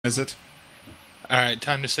Is it? Alright,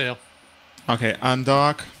 time to sail. Okay,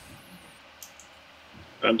 undock.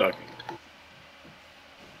 Undocking.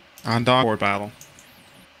 Undock board battle.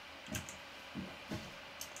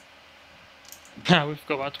 Yeah, we've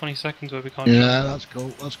got about 20 seconds where we can't. Yeah, that's cool.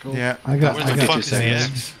 That's cool. Yeah, Where the fuck is the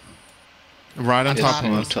X? right on top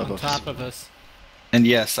of It's us. on top of us. And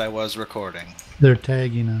yes, I was recording. They're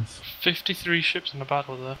tagging us. 53 ships in a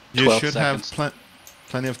battle there. You 12 should seconds. have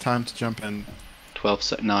plenty of time to jump in.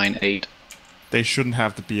 12, 9, 8. They shouldn't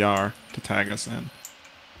have the BR to tag us in.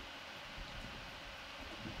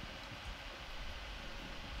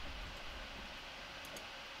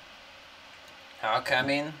 How come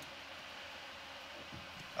in?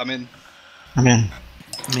 I'm in.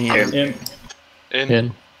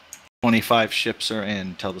 In. 25 ships are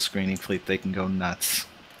in. Tell the screening fleet they can go nuts.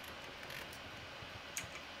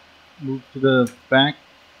 Move to the back.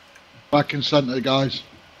 Back in centre, guys.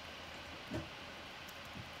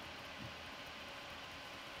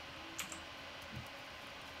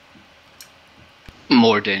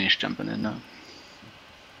 More Danish jumping in now.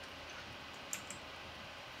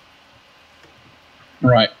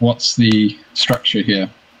 Right, what's the structure here?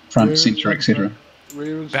 Front, Rear and centre, etc.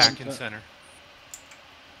 Rear and Back centre. in center.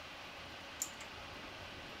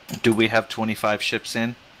 Do we have 25 ships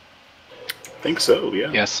in? I think so,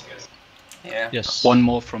 yeah. Yes. Yeah. Yes. One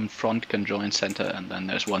more from front can join center, and then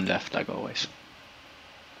there's one left, like always.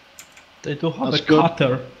 They do have That's a good.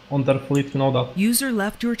 cutter on their fleet, you know that. User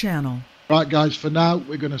left your channel. Right, guys, for now,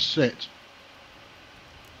 we're going to sit.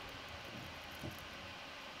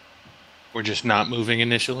 We're just not moving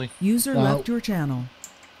initially. User No. left your channel.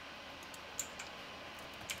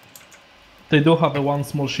 They do have a one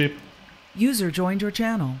small ship. User joined your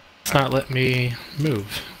channel. It's not letting me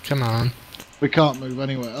move. Come on. We can't move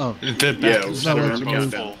anywhere. Oh, The Yeah, back we're is nowhere starting to to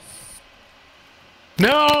move. count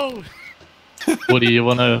down. No! What do you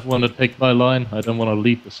wanna take my line? I don't wanna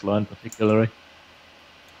lead this line particularly.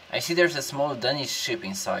 I see there's a small Danish ship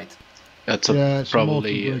inside. That's Yeah, it's a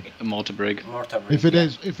probably multi-brig. a multi-brig. Mortar brig, if it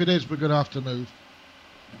yeah. is, we're going to have to move.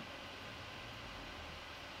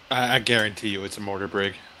 I guarantee you it's a mortar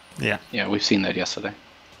brig. Yeah. Yeah, we've seen that yesterday.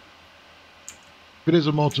 If it is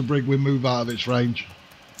a mortar brig, we move out of its range.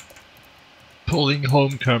 Pulling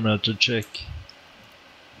home camera to check.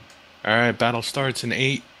 Alright, battle starts in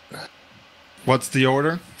 8, What's the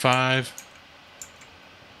order? 5.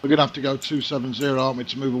 We're going to have to go 270, aren't we,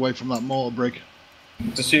 to move away from that mortar brig.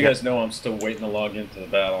 Just so you guys know, I'm still waiting to log into the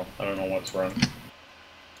battle. I don't know what's wrong.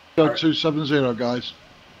 Go 270, guys.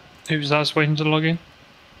 Who's that's waiting to log in?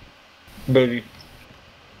 Booty.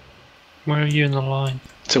 Where are you in the line?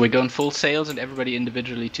 So we're going full sails and everybody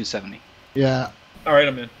individually 270. Yeah, Alright,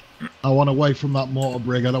 I'm in. I want away from that mortar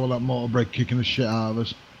brig. I don't want that mortar brig kicking the shit out of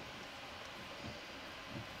us.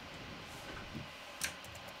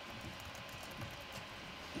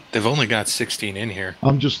 They've only got 16 in here.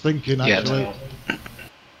 I'm just thinking, Yeah, actually,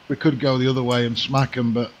 we could go the other way and smack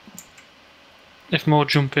them, but If more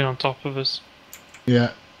jump in on top of us.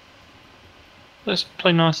 yeah. Let's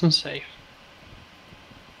play nice and safe.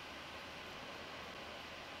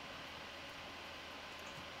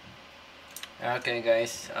 Okay,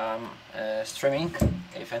 guys. Streaming.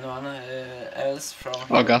 If anyone else from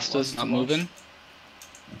Augustus not moving.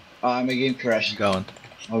 My game crashed. Going.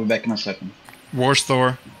 I'll be back in a second.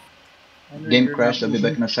 Warstore. Game crashed, I'll be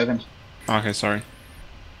back in a second. Okay, sorry.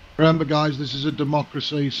 Remember, guys, this is a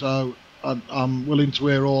democracy, so I'm willing to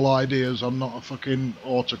hear all ideas. I'm not a fucking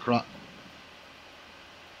autocrat.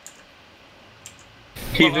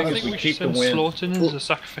 Keep Well, I it, think we we keep should the send win. Slaughton in as a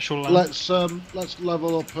sacrificial lamb. Let's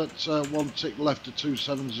level up at one tick left to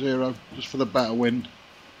 270, just for the better wind.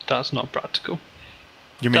 That's not practical.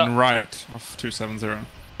 You mean That- right of 270?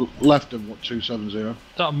 Left of what 270.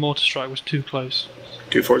 That mortar strike was too close.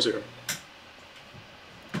 240.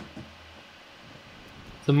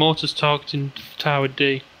 The mortar's targeting Tower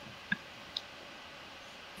D.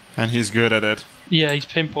 And he's good at it. Yeah, he's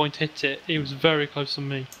pinpoint hit it. He was very close to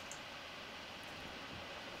me.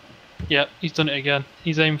 Yep, he's done it again.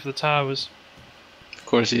 He's aiming for the towers. Of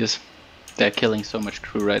course he is. They're killing so much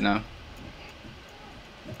crew right now.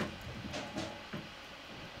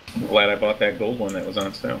 Glad I bought that gold one that was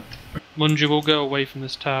on sale. Munja will go away from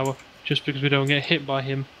this tower, just because we don't get hit by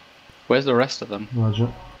him. Where's the rest of them?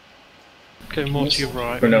 Roger. Okay, more to your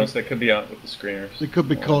right. Who knows, they could be out with the screeners. They could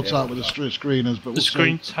be caught out with the screeners, but The we'll see.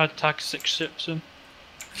 screens had tagged 6 ships in.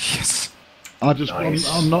 Yes. Nice.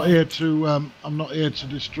 I'm not here to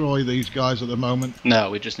destroy these guys at the moment.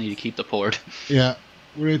 No, we just need to keep the port. Yeah,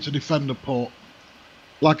 we're here to defend the port.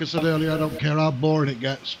 Like I said earlier, I don't care how boring it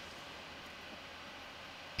gets.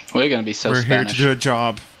 We're gonna be so We're here Spanish. to do a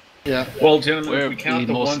job. Yeah. Well, gentlemen, We're if we count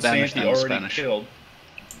the more one Spanish Santee than already Spanish. killed,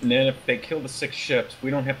 and then if they kill the 6 ships,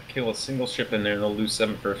 we don't have to kill a single ship in there, and they'll lose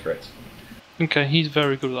 7 first rates. Okay, he's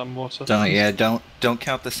very good at that mortar. Don't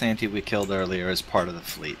count the Santee we killed earlier as part of the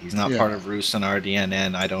fleet. He's not Yeah. part of Rus and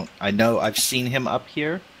RDNN. I know I've seen him up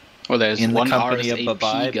here. Well, there's In the one company of RSAP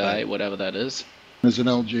Babai, guy, but- whatever that is. There's an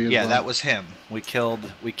LG as Yeah, well. that was him. We killed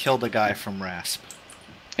a guy from RASP.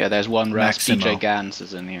 Yeah, there's one RAS Maximo. PJ Gans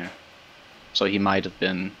is in here. So he might have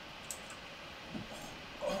been...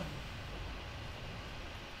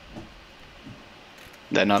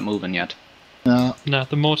 They're not moving yet. Yeah. No,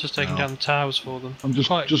 the mortar's taking No. down the towers for them. I'm just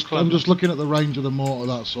Quite clever. I'm just looking at the range of the mortar,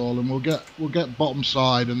 that's all, and we'll get bottom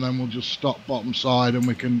side, and then we'll just stop bottom side, and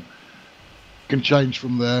we can change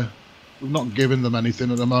from there. We're not giving them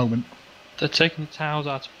anything at the moment. They're taking the towers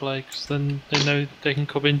out of play because then they know they can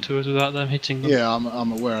come into us without them hitting them. Yeah,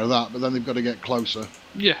 I'm aware of that, but then they've got to get closer.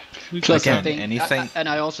 Yeah. Plus, Again, I think, anything- and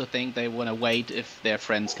I also think they want to wait if their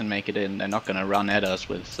friends can make it in. They're not going to run at us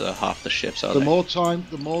with half the ships, are The they? more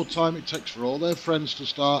time it takes for all their friends to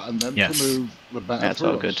start and them Yes. to move, the better That's for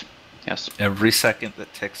all us. good. Yes. Every second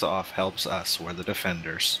that ticks off helps us. We're the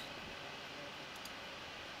defenders.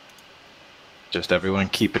 Just everyone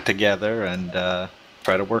keep it together and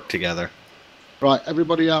try to work together. Right,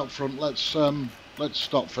 everybody out front. Let's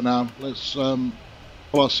stop for now. Let's pull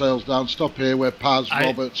our sails down. Stop here where Paz,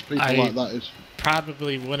 Roberts, people like that is.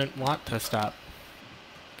 Probably wouldn't want to stop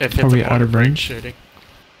if Are it's we a out of mortar range? shooting.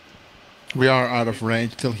 We are out of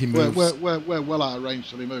range till he moves. We're well out of range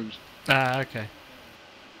till he moves. Okay.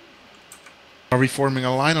 Are we forming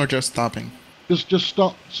a line or just stopping? Just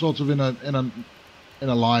stop, sort of in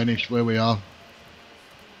a line-ish where we are.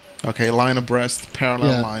 Okay, line abreast, parallel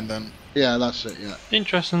Yeah. line then. Yeah, that's it. Yeah.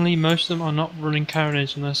 Interestingly, most of them are not running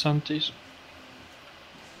carronades on their Santies.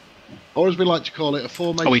 Or as we like to call it, a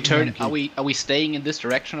formation. Are we turn? Yankee. Are we staying in this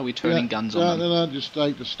direction? Or are we turning guns on them? No, just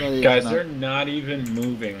stay here. Guys, for now. they're not even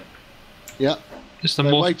moving. Yeah. It's the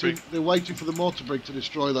They're mortar waiting. brig. They're waiting for the mortar brig to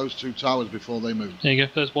destroy those 2 towers before they move. There you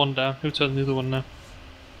go, there's one down. Who'll turn the other one now?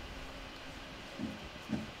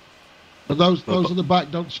 But those at the back,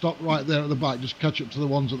 don't stop right there at the back. Just catch up to the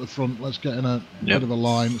ones at the front. Let's get in a bit of a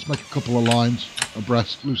line. Let's make a couple of lines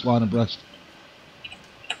abreast, loose line abreast.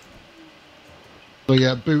 So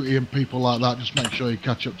yeah, Booty and people like that. Just make sure you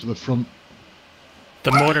catch up to the front.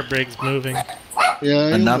 The mortar brig's moving. Yeah.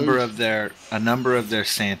 A number of their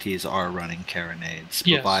Santees are running carronades.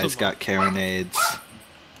 Yeah, Babai's some got carronades.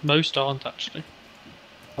 Most aren't actually.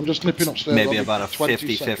 I'm just nipping upstairs. Maybe I'll be about a 20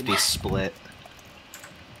 50-50 seconds. split.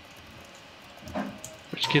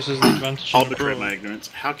 Which gives us the advantage. I'll on the betray broad. my ignorance.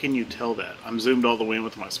 How can you tell that? I'm zoomed all the way in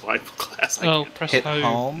with my spyglass glass. I Oh, can't. press Hit home.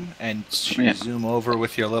 home and zoom over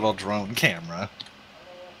with your little drone camera.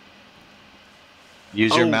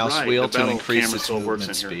 Use your mouse right, wheel the to battle increase camera its still works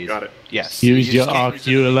movement in here. speed. Got it. Yes. Use you your just can't use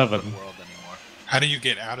it in the RQ11. world anymore. How do you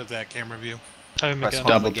get out of that camera view? Home Press again. home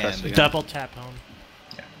Double again. press again. Double tap home.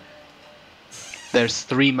 There's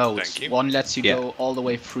 3 modes. Thank you. One lets you Yeah. go all the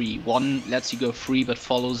way free. One lets you go free but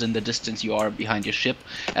follows in the distance you are behind your ship,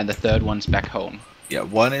 and the third one's back home. Yeah,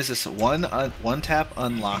 one tap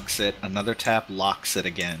unlocks it, another tap locks it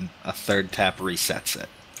again, a third tap resets it.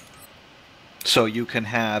 So you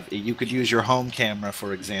could use your home camera,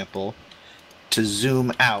 for example, to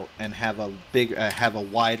zoom out and have a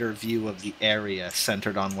wider view of the area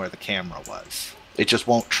centered on where the camera was. It just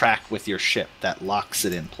won't track with your ship. That locks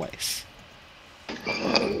it in place.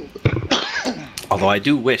 Although I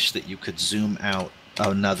do wish that you could zoom out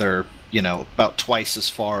another, about twice as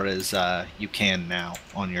far as you can now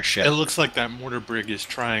on your ship. It looks like that mortar brig is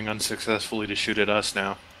trying unsuccessfully to shoot at us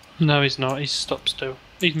now. No, he's not. He's stopped still.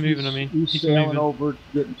 He's moving. I mean, he's sailing moving. over,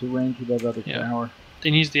 getting to range with that other Yeah. tower.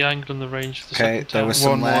 He needs the angle and the range for the Okay, second there tower. was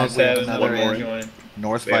some lag with That is another one more in. join.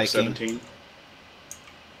 North They have Viking. 17.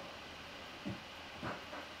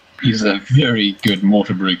 He's a very good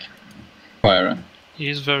mortar brig firer. He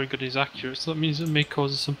is very good. He's accurate. So that means it may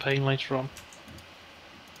cause us some pain later on.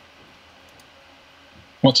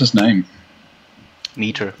 What's his name?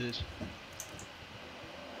 Meter.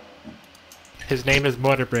 His name is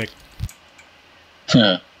Mortar Brig.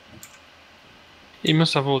 He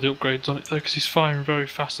must have all the upgrades on it though, because he's firing very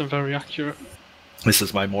fast and very accurate. This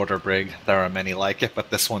is my mortar brig. There are many like it,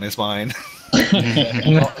 but this one is mine.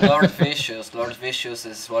 Lord Vicious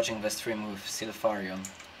is watching the stream with Silfarion.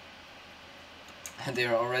 And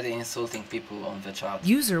they're already insulting people on the chat.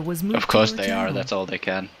 User was moved Of course to your they are. channel. That's all they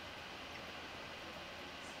can.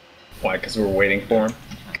 Why? Because we're waiting for him.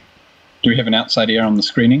 Do we have an outside ear on the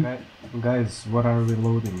screening? Guys, what are we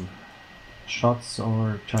loading? Shots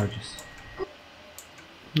or charges?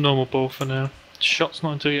 Normal ball for now. Shots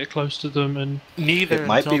not until you get close to them, and It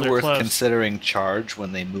might be worth considering charge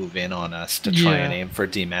when they move in on us to try and aim for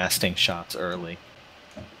demasting shots early.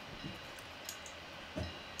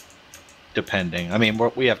 Depending. I mean,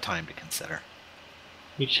 we have time to consider.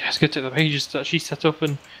 We just get to the pages to actually set up,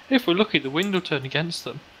 and if we're lucky, the wind will turn against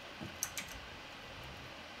them.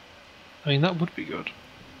 I mean, that would be good.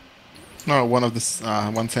 No, one of the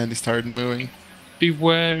 170 started moving. Be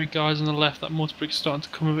wary, guys, on the left. That Mortarbrig's starting to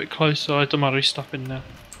come a bit closer. I don't matter, he's stopping now.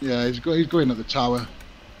 Yeah, he's going at the tower.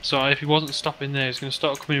 So if he wasn't stopping there, he's going to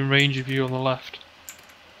start coming in range of you on the left.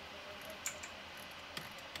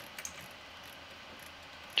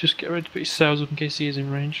 Just get ready to put your sails up in case he is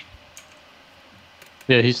in range.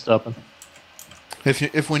 Yeah, he's stopping.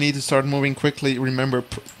 If we need to start moving quickly, remember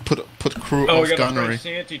put crew Oh, off we got a gunnery. French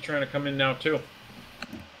Santee trying to come in now too.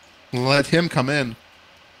 Let him come in.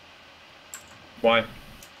 Why?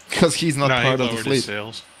 Because he's not part of the fleet.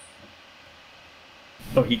 Sails.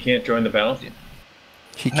 Oh, he can't join the battle?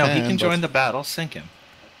 He can join the battle. Sink him.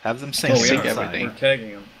 Have them sink everything. We're tagging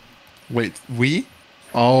him. Wait, we?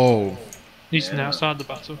 Oh. He's outside the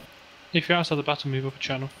battle. If you're outside the battle, move up a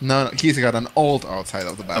channel. No, he's got an ult outside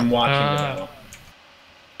of the battle. I'm watching the battle.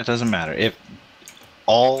 It doesn't matter. If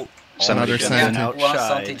all another Santee. One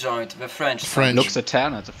Santee joined, the French. Looks a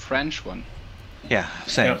Tanner, the French one. Yeah,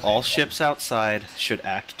 saying all ships outside should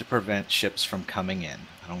act to prevent ships from coming in.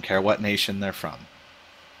 I don't care what nation they're from.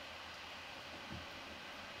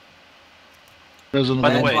 By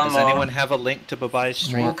the way, does anyone have a link to Babai's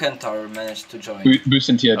stream? Mukentar managed to join.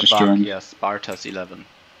 Bucentia just joined. Yes, Bartas 11.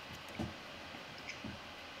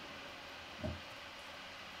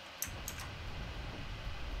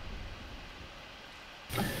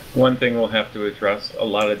 One thing we'll have to address, a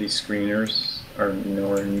lot of these screeners are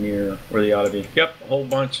nowhere near where they ought to be. Yep, a whole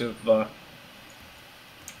bunch of...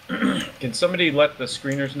 Can somebody let the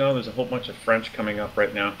screeners know? There's a whole bunch of French coming up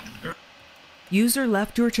right now. User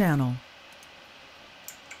left your channel.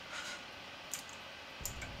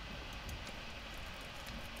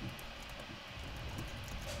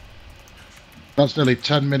 That's nearly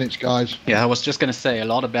 10 minutes, guys. Yeah, I was just going to say, a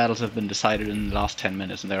lot of battles have been decided in the last 10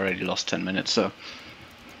 minutes, and they already lost 10 minutes, so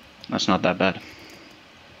that's not that bad.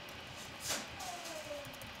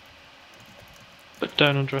 But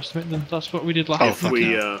don't underestimate them. That's what we did last time.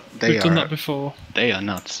 We've done that before. They are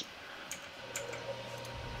nuts.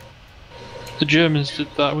 The Germans did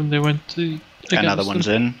that when they went to... Another one's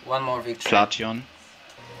in. One more victory. Plation.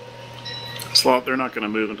 Slot, they're not going to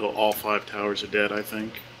move until all 5 towers are dead, I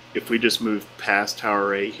think. If we just move past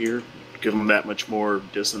Tower 8 here, give them that much more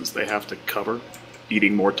distance they have to cover,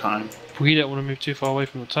 needing more time. We don't want to move too far away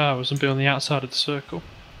from the towers and be on the outside of the circle.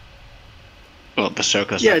 Well, the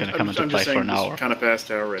circle's not going to come into play for an hour. Kind of past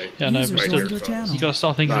Tower 8. Yeah, no, but still, you got to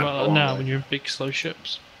start thinking about that now when you're in big, slow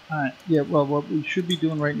ships. Alright, yeah, well, what we should be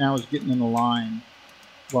doing right now is getting in a line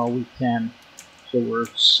while we can. So we're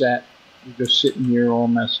set. We're just sitting here all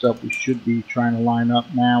messed up. We should be trying to line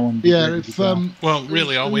up now and well,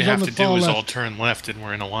 really, all we have to do is all turn left and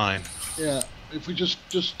we're in a line. Yeah, if we just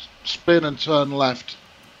spin and turn left.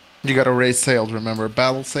 You got to raise sails, remember?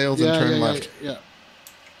 Battle sails and turn left. Yeah.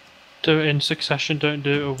 Do it in succession, don't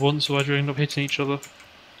do it at once, otherwise you end up hitting each other.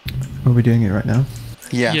 Are we doing it right now?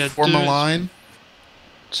 Yeah, form a line.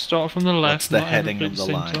 Start from the left. What's the heading of the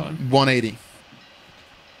line? 180.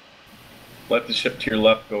 Let the ship to your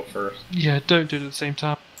left go first. Yeah, don't do it at the same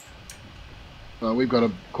time. Well, we've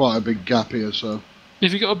got quite a big gap here, so...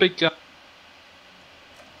 If you've got a big gap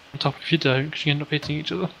on top, if you don't, because you end up hitting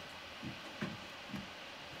each other.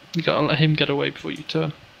 You gotta let him get away before you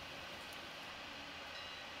turn.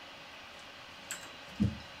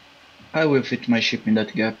 I will fit my ship in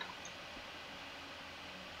that gap.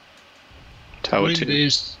 Tower 2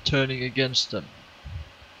 is turning against them.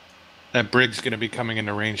 That brig's going to be coming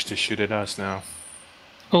into range to shoot at us now.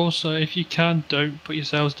 Also, if you can, don't put your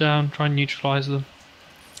sails down. Try and neutralize them.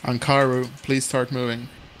 Ankaru, please start moving.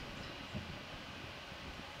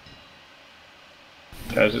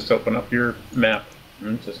 Guys, just open up your map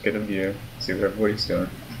and just get a view. See what everybody's doing.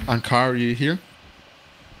 Ankaru, you here?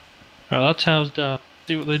 Alright, that tower's down.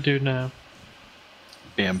 See what they do now.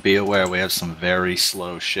 And be aware, we have some very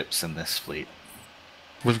slow ships in this fleet.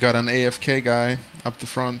 We've got an AFK guy up the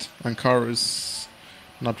front. Ankaru's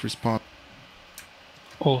not responding.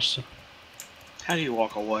 Awesome. How do you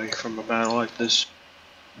walk away from a battle like this?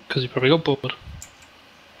 Because you probably got bored.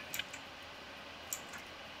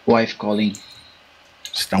 Wife calling.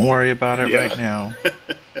 Just don't worry about it right now.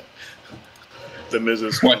 The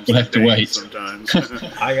Mrs. What, we'll have to wait. Sometimes.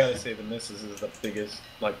 I gotta say, the missus is the biggest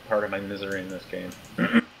part of my misery in this game.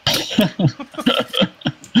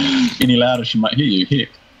 Any louder, she might hear you. Here.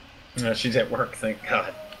 No, she's at work, thank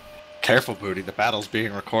God. Careful, Booty. The battle's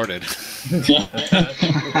being recorded. Gonna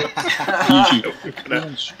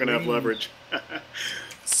have leverage.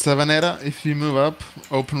 Savanetta, if you move up,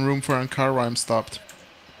 open room for Ankara, I'm stopped.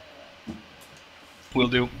 Will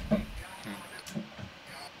do.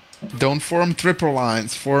 Don't form triple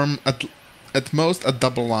lines. Form at most a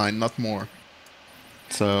double line, not more.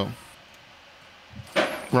 So,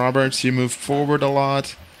 Roberts, you move forward a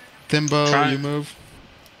lot. Timbo, you move.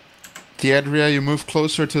 Theadria, you move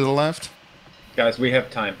closer to the left. Guys, we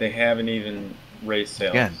have time. They haven't even raised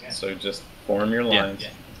sails, Yeah. so just form your lines.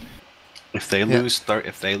 If they lose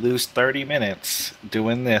 30 minutes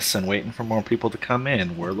doing this and waiting for more people to come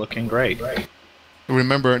in, we're looking great.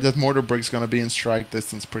 Remember that mortar brig's gonna be in strike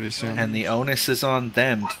distance pretty soon. And the onus is on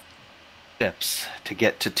them ships to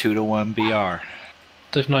get to 2-1 BR.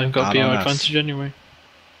 They've not even got Not BR on us. advantage anyway.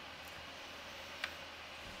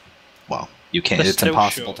 Well, you can't. They're It's still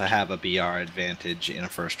impossible short. to have a BR advantage in a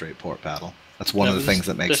first-rate port battle. That's one No, of the but things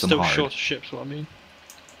that makes them they're hard. still short ships, what I mean.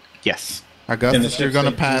 Yes. Augustus, you're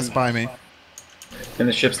gonna pass by me. And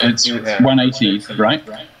the ships that It's you have. 180, right?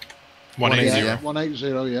 180. Yeah,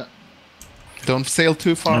 180, yeah. Don't sail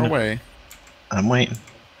too far away. I'm waiting.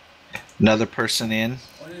 Another person in.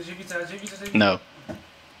 No.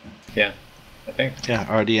 Yeah, I think. Yeah,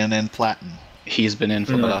 RDNN Platin. He's been in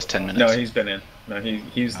for the last 10 minutes. No, he's been in. No,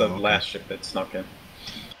 he's the last ship that snuck in.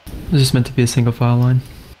 Is this meant to be a single file line?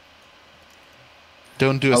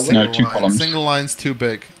 Don't do a No, single two line. columns. Single line's too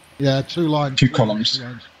big. Yeah, two lines. Two columns.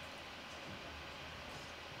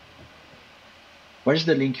 Where's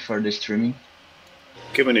the link for the streaming?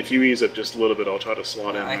 Kevin, if you ease up just a little bit, I'll try to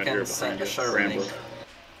slot in I right can here send behind a you, share Rambler. link.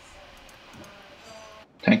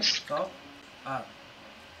 Thanks.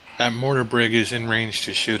 That mortar brig is in range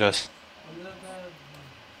to shoot us.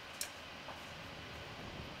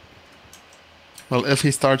 Well, if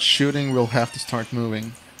he starts shooting, we'll have to start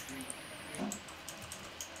moving.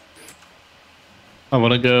 I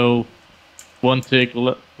want to go one tick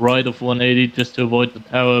right of 180 just to avoid the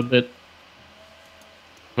tower a bit.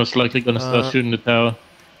 Most likely gonna start shooting the tower.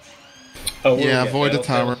 Oh, Yeah, avoid the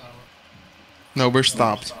tower. No, we're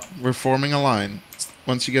stopped. We're forming a line.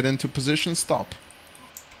 Once you get into position, stop.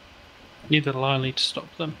 Either line need to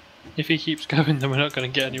stop them. If he keeps going, then we're not going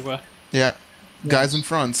to get anywhere. Yeah. Guys in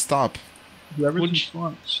front, stop. Whoever's in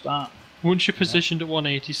front, stop. Once you're positioned at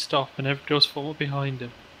 180, stop and everybody else forward behind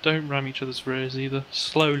him. Don't ram each other's rears either.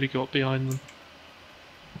 Slowly go up behind them.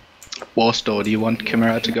 Warstore, do you want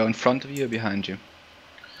Chimera to go in front of you or behind you?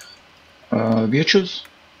 Virtues?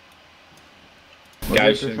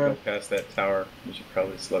 Guys shouldn't go past that tower. You should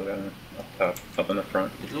probably slow down up top, up in the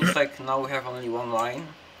front. It looks like now we have only one line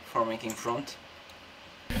for making front.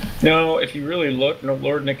 No, if you really look, no,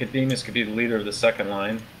 Lord Nicodemus could be the leader of the second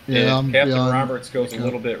line. Yeah, if Captain behind- Roberts goes a okay.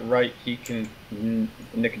 little bit right,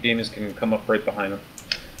 Nicodemus can come up right behind him.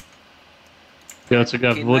 You also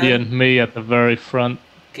got Woody and me at the very front,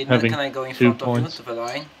 Kidman, having can I go in 2 front of points. you to the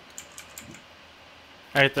line?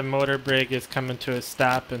 Alright, the motor brig is coming to a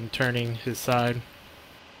stop and turning his side.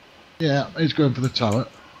 Yeah, he's going for the tower.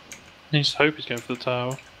 I just hope he's going for the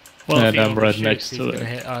tower. Well, Yeah, if he I'm right overshoots, next he's to gonna it.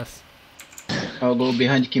 hit us. I'll go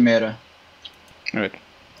behind Chimera. Alright.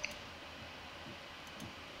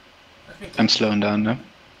 I'm slowing down now.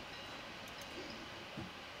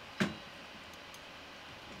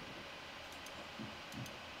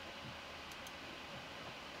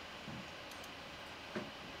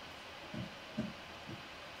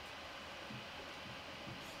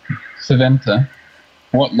 Saventa,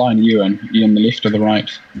 what line are you on? Are you on the left or the right?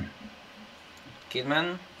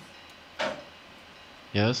 Kidman,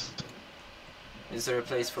 Yes. is there a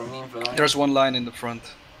place for me in the line? There's one line in the front.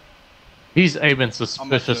 He's aiming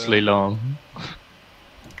suspiciously long.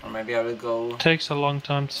 Or maybe I will go... Takes a long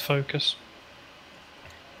time to focus.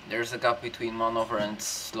 There's a gap between Manover and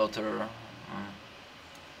Slaughter.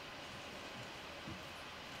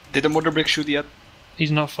 Did the motor brig shoot yet?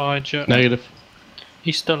 He's not fired yet. Negative.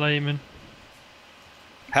 He's still aiming.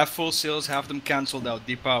 Have full sails, have them cancelled out,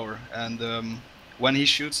 depower, and when he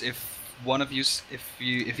shoots, if one of you,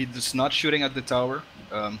 if he does not shooting at the tower,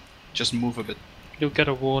 just move a bit. You'll get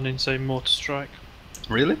a warning saying mortar strike.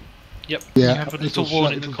 Really? Yep. Yeah, You have a little it'll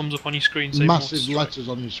warning say- that comes up on your screen saying mortar Massive strike. letters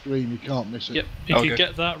on your screen, you can't miss it. Yep. If you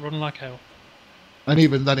get that, run like hell. And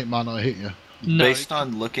even then it might not hit you. No. Based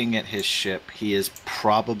on looking at his ship, he is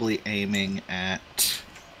probably aiming at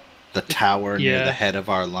the tower near Yeah. the head of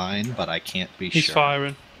our line, but I can't be He's sure.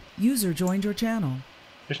 firing. User joined your channel.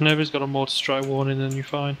 If nobody's got a mortar strike warning, then you're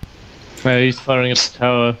fine. Yeah, he's firing at the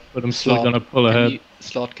tower, but I'm still Slot, gonna pull ahead.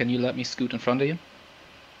 Slot, can you let me scoot in front of you?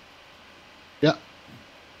 Yeah.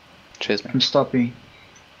 Cheers, man. I'm stopping.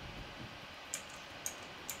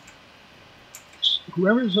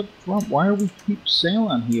 whoever's up front, why are we keep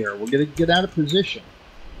sailing here? We're gonna get out of position.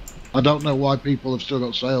 I don't know why people have still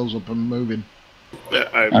got sails up and moving.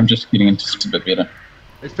 I'm just getting into a bit better.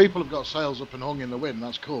 If people have got sails up and hung in the wind,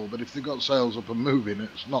 that's cool. But if they've got sails up and moving,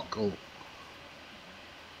 it's not cool.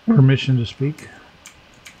 Permission to speak?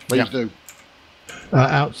 Please do.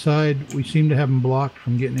 Outside, we seem to have them blocked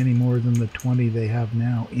from getting any more than the 20 they have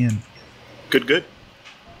now in. Good.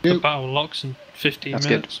 The battle locks in 15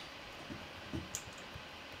 minutes.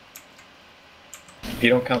 If you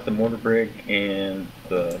don't count the mortar brig and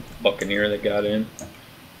the buccaneer that got in,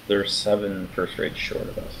 there's 7 first rates short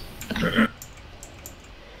of us.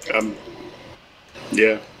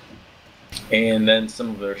 Yeah. And then some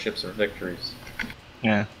of their ships are victories.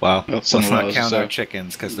 Yeah. Well, let's some of not those count are- our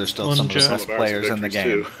chickens because there's still some of the Some best players in the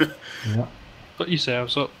game. Yeah. Put your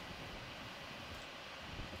sails up.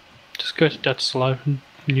 Just go to dead slow and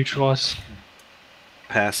neutralise.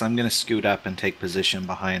 Pass. I'm going to scoot up and take position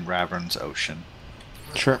behind Ravern's Ocean.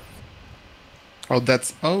 Sure. Oh,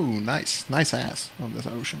 that's... Oh, nice. Nice ass on this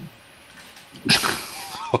ocean.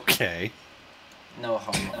 Okay. No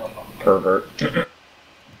homo. Pervert.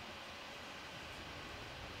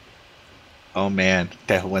 Oh man,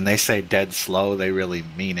 when they say dead slow, they really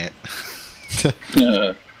mean it.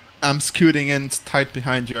 I'm scooting in tight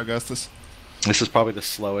behind you, Augustus. This is probably the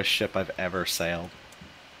slowest ship I've ever sailed.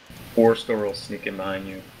 4-store will sneak in behind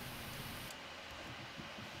you.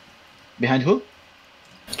 Behind who?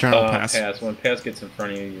 General Pass. When Pass gets in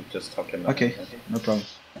front of you, you just tuck him. Okay, no problem.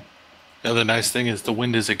 The other nice thing is the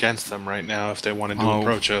wind is against them right now if they wanted to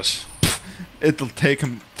approach us. It'll take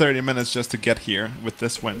them 30 minutes just to get here with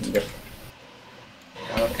this wind. Yep.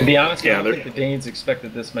 To be honest, I don't think the Danes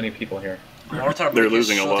expected this many people here. They're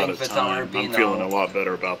losing a lot of time. I'm feeling a lot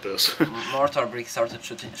better about this. Mortar Brick started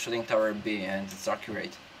shooting Tower B and it's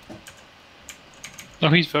accurate. No,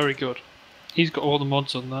 he's very good. He's got all the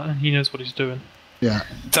mods on that and he knows what he's doing. Yeah.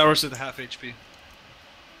 Tower's at half HP.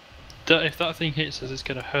 If that thing hits us, it's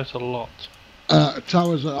going to hurt a lot.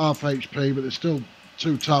 Towers at half HP, but there's still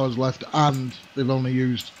 2 towers left, and they've only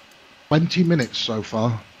used 20 minutes so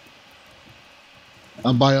far.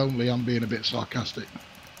 And by only, I'm being a bit sarcastic.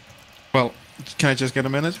 Well, can I just get a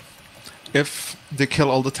minute? If they kill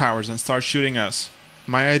all the towers and start shooting us,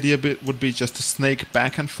 my idea would be just to snake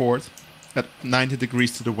back and forth at 90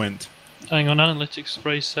 degrees to the wind. Hang on, analytics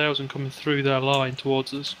sprays sails and coming through their line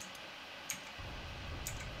towards us.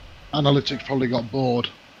 Analytics probably got bored.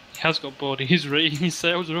 He has got bored. His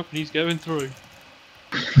sails are up and he's going through.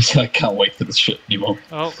 So I can't wait for the ship anymore.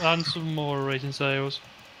 Oh, and some more are raising sails.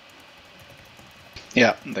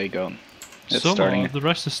 Yeah, there you go. It's Some starting. are, the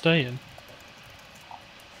rest are staying.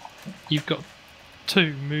 You've got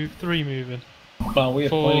 2 move, 3 moving. Well, we have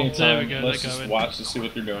 4, plenty of there time. we go, Let's they're just going. watch to see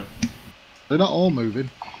what they're doing. They're not all moving.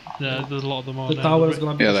 Yeah, there's a lot of them on The now. tower is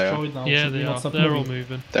gonna be Yeah, they are. destroyed now. Yeah, Should we they not are. start They're all moving?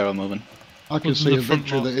 moving. They're all moving. I can Other see than a the front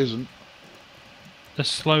victory lot. that isn't. They're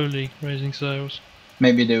slowly raising sails.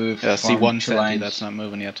 Maybe they will. See one sentry that's not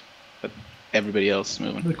moving yet, but everybody else is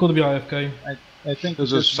moving. It could be AFK. I think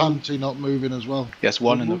There's a just Santi not moving as well. Yes, They're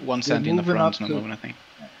one sentry in the moving front up not to- moving, I think.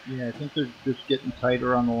 Yeah, I think they're just getting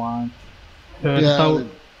tighter on the line. Yeah,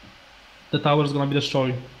 The tower is gonna be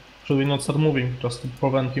destroyed. Should we not start moving just to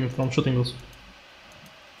prevent him from shooting us?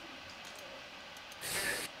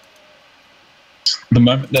 The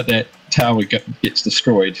moment that tower gets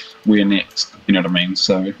destroyed, we're next. You know what I mean?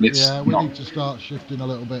 So let's yeah, we not. need to start shifting a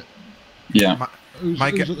little bit. Yeah. Who's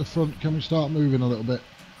at the front? Can we start moving a little bit?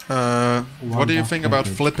 What do you think about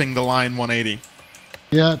flipping the line 180?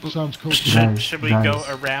 Yeah, it sounds cool. Should we go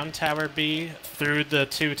around Tower B, through the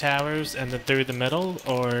 2 towers, and then through the middle,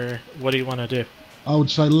 or what do you want to do? I would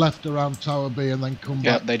say left around Tower B and then come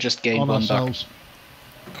Yeah, back they just gained on one back. ourselves.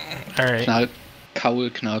 Alright.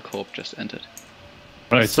 Knallkorp just entered.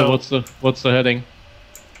 Right, so what's the heading?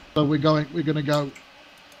 So we're gonna go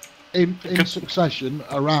in succession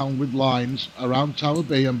around with lines around Tower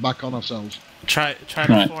B and back on ourselves. Try to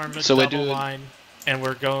Right. form a So we're double doing- line, and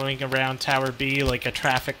we're going around Tower B like a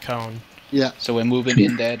traffic cone. Yeah. So we're moving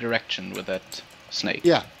in their direction with that snake.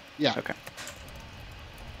 Yeah, yeah. Okay.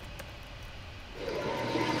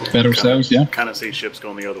 Battle sails, yeah. Kind of see ships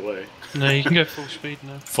going the other way. No, you can go full speed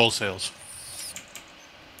now. Full sails.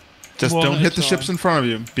 Just One don't at hit a the ships time. in front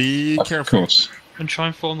of you. Be careful. Of course. And try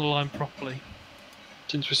and form the line properly.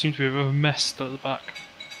 Since we seem to be a bit of a mess at the back.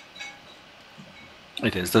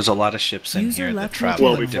 It is. There's a lot of ships in User here that left travel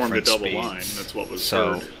Well, at we formed a different double speeds. line. That's what was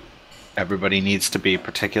So heard. everybody needs to be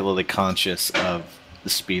particularly conscious of the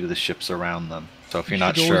speed of the ships around them. So if you're You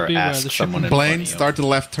not should always sure, be aware the ask ship someone in Blaine, front of you. start the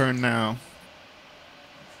left turn now.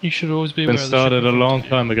 You should always be Been aware of the started ship a in front long of you.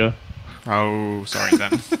 time ago. Oh, sorry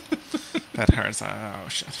then. That hurts. Oh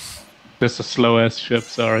shit. Just a slow ass ship,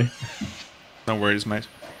 sorry. No worries, mate.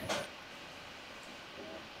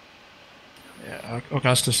 Yeah,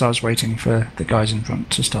 Augusta starts waiting for the guys in front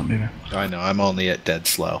to start moving. I know, I'm only at dead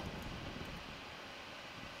slow.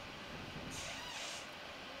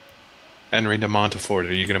 Henry de Montefort,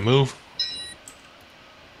 are you going to move?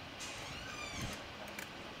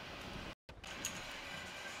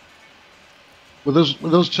 With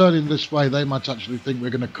us turning this way, they might actually think we're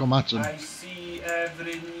going to come at them. I see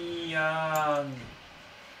every neon.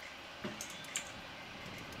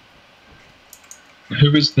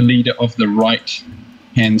 Who is the leader of the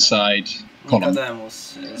right-hand side column?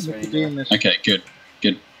 Nicodemus is ready there. Nicodemus. Okay, good.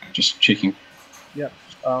 Just checking. Yep.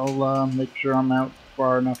 I'll make sure I'm out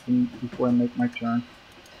far enough before I make my turn.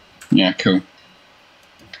 Yeah, cool.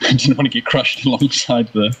 I didn't want to get crushed alongside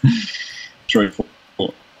the droid fort.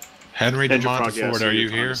 Henry de Hedgehog, Montefort, are you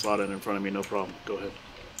here? Slot in front of me, no problem. Go ahead.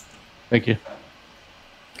 Thank you.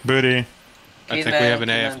 Booty. I think we have an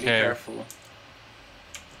Kidman, be AFK. careful.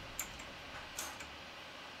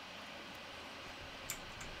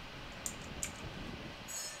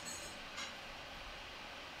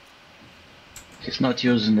 He's not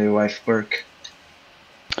using the wife perk.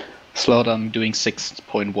 Slot, I'm doing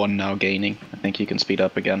 6.1 now, gaining. I think you can speed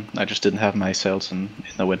up again. I just didn't have my sails in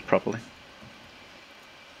the wind properly.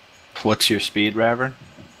 What's your speed, Ravern?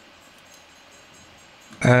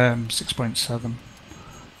 6.7.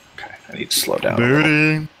 Okay, I need to slow down.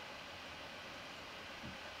 Booty.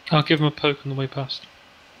 I'll give him a poke on the way past.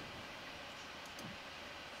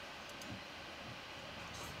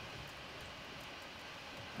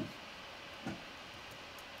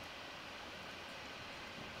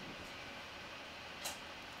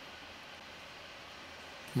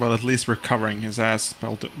 Well, at least we're covering his ass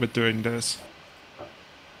with doing this.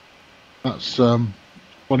 That's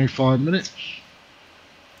 25 minutes.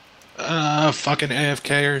 Fucking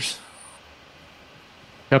AFKers.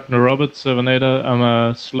 Captain Roberts, 7-8,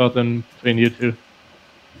 I'm slot in between you two.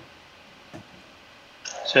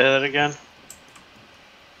 Say that again.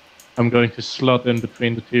 I'm going to slot in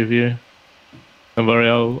between the two of you. Don't worry,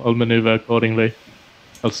 I'll maneuver accordingly.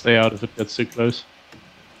 I'll stay out if it gets too close.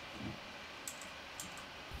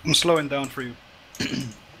 I'm slowing down for you.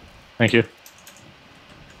 Thank you.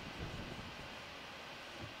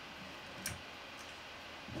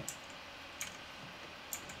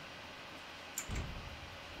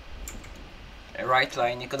 Right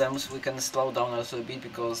line, Nicodemus, we can slow down also a bit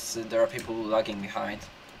because there are people lagging behind.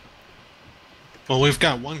 Well, we've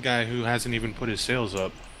got one guy who hasn't even put his sails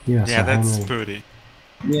up. Yeah, so that's Henry. booty.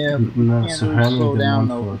 Yeah, No, can't so really Henry slow did down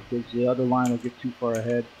one though, for- because the other line will get too far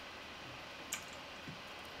ahead.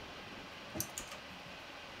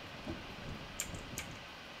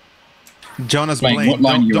 Jonas, Wait, Blaine, what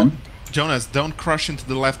line you on? Jonas, don't crush into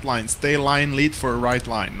the left line. Stay line lead for a right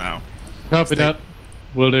line now. Copy that.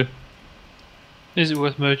 Will do. Is it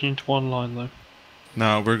worth merging into one line though?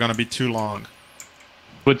 No, we're gonna be too long.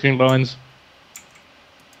 Switching lines.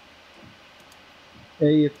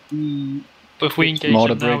 If we engage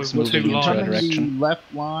Motor them now brakes with two moving into a lines. direction. the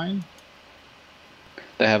left line,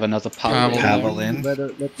 They have another power. Pavel in. let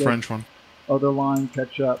the French one. other line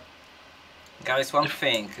catch up. Guys, one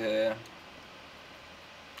thing.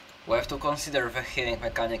 We have to consider the healing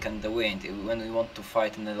mechanic and the wind when we want to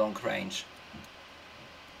fight in the long range.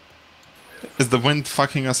 Is the wind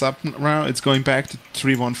fucking us up now? It's going back to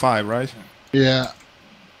 315, right? Yeah.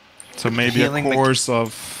 So maybe a course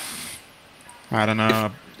of, I don't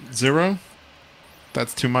know, 0?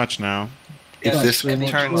 That's too much now. If That's this too much.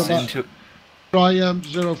 turns What about- into Try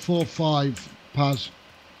 045, Paz.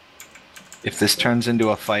 if this turns into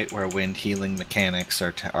a fight where wind healing mechanics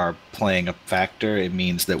are playing a factor, it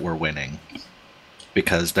means that we're winning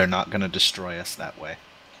because they're not going to destroy us that way.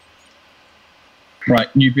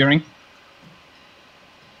 Right, new bearing.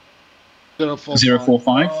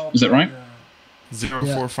 045, is that right?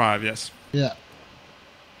 045, yes. Yeah.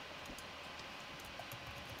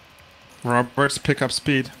 Roberts, pick up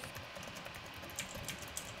speed.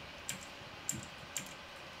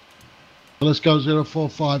 Let's go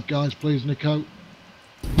 045, guys, please, Nico.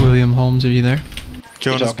 William Holmes, are you there?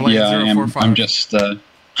 Jonas Blaine, Yeah, I am. 045. I'm just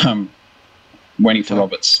waiting for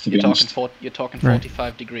Roberts, to be You're honest. you're talking Right.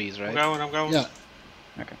 45 degrees, right? I'm going. Yeah.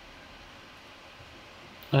 Okay.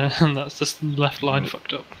 And that's just the left line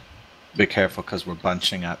fucked up. Be careful because we're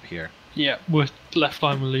bunching up here. Yeah, we're left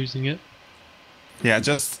line, we're losing it. Yeah,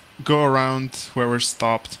 just go around where we're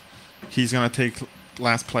stopped. He's gonna take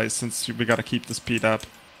last place since we gotta keep the speed up.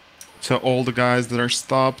 So all the guys that are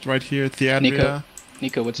stopped right here, Theadria,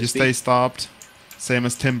 Nico, what's you your stay speed? stopped. Same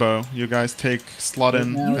as Timbo. You guys take slot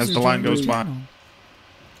in Now as it's the line goes by.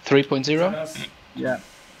 3 3.0? Yeah.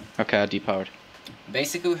 Okay, I depowered.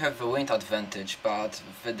 Basically we have a wind advantage, but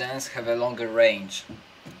the Danes have a longer range.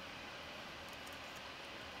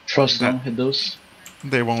 Trust don't hit those.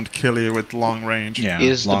 They won't kill you with long range. Yeah,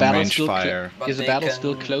 Is the long battle range still fire. is the battle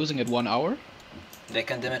still closing at 1 hour? They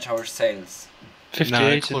can damage our sails. 58. No,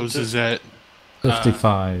 it closes at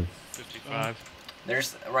 55. 55.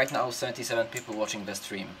 There's right now 77 people watching the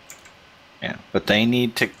stream. Yeah, but they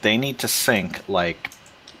need to sink like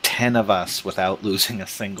 10 of us without losing a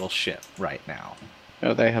single ship right now.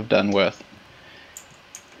 Oh, they have done worth.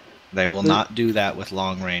 They will not do that with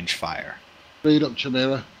long range fire. Speed up,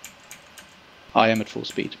 Chimera. I am at full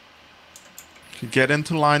speed. Get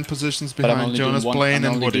into line positions But I'm behind only Jonas doing Blaine I'm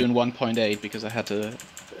and only Woody. doing 1.8 because I had to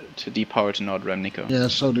depower to not ram Nico. Yeah,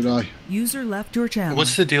 so did I. User left your channel.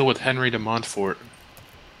 What's the deal with Henry de Montfort?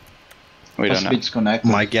 We don't know. Disconnected.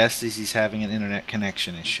 My guess is he's having an internet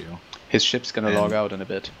connection issue. His ship's gonna log out in a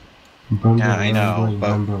bit. Yeah, I know,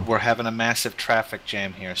 but we're having a massive traffic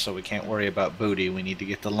jam here, so we can't worry about booty. We need to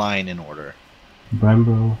get the line in order.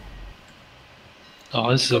 Brambo.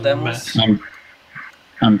 Oh, this is a mess.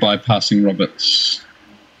 I'm bypassing Roberts.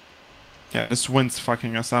 Yeah, this wind's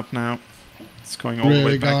fucking us up now. It's going all the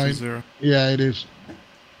way back to 0. Yeah, it is.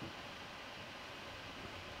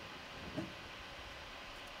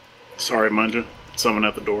 Sorry, Munja. Someone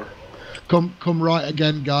at the door. Come right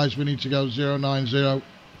again, guys. We need to go 090.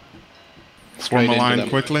 Form a line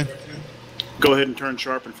quickly. Go ahead and turn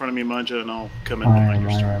sharp in front of me, Munja, and I'll come in behind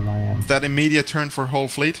your stern. Is that immediate turn for whole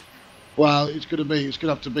fleet? Well, it's gonna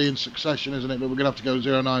have to be in succession, isn't it? But we're gonna have to go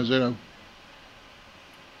 090.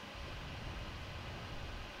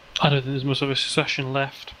 I don't think there's much of a succession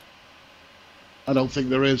left. I don't think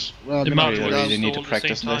there is. Well, They might well really need to all at the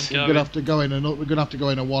practice same time this. we're going. gonna have to go in and we're gonna have to go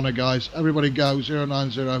in a wanna, guys. Everybody go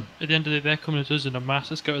 090. At the end of the day, they're coming at us in a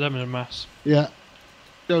mass. Let's go to them in a mass. Yeah.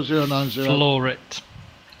 Go 090. Floor it.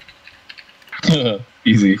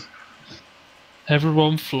 Easy.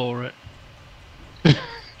 Everyone floor it.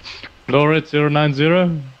 Floor it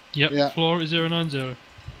 090. Yep, Yeah. floor it 090.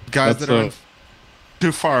 Guys That's that are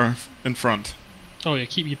too far in front. Oh yeah,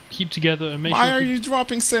 keep together and make Why sure are you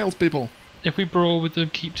dropping sails, people? if we brawl with them,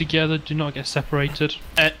 keep together, do not get separated.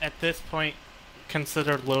 At this point,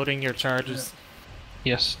 consider loading your charges.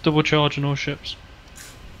 Yes, double charge on all ships.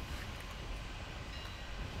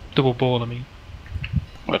 Double ball, I mean.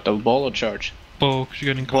 What, double ball or charge? Ball, because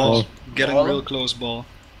you're getting Ball. close. Getting Ball. real close, ball.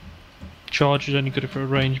 Charge is only good for a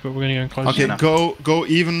range, but we're going to go in close. Okay, enough. go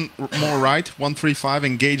even more right. 135.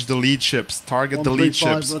 Engage the lead ships. Target the lead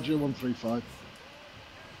 135, ships. Roger, 135.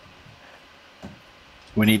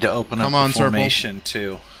 We need to open up Come on, the formation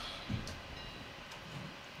too.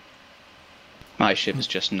 My ship is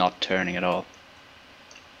just not turning at all.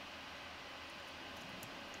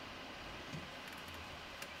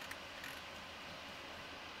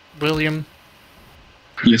 William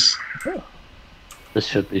Yes. This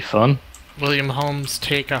should be fun. William Holmes,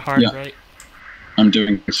 take a hard Yeah. right. I'm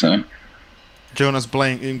doing so. Jonas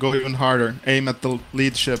Blaine, you can go even harder. Aim at the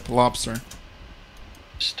lead ship, Lobster.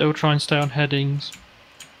 Still try and stay on headings.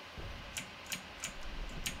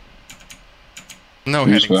 No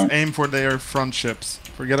Yes, headings. well. Aim for their front ships.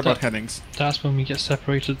 Forget about headings. That's when we get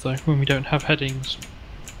separated though, when we don't have headings.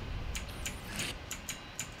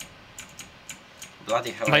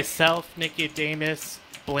 Bloody hell. Myself, Nicodemus,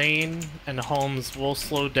 Blaine, and Holmes will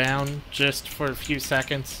slow down just for a few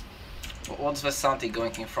seconds. What's the Santi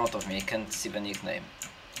going in front of me? I can't see the nickname.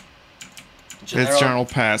 It's General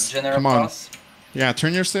Pass. General Come on. Pass? Yeah,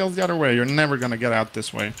 turn your sails the other way. You're never gonna get out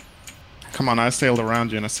this way. Come on, I sailed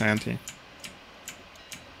around you in a Santi.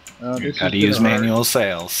 You gotta use manual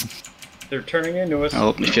sails. They're turning into us.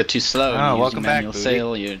 Oh, if you're too slow, and you're welcome using back, manual Booty.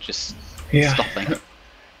 sail, you're just Yeah. stopping.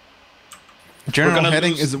 General gonna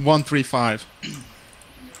heading lose- is 135.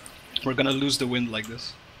 We're gonna lose the wind like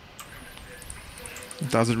this.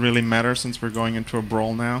 Does it really matter since we're going into a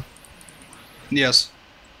brawl now? Yes.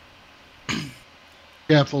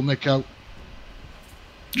 Careful, Nico.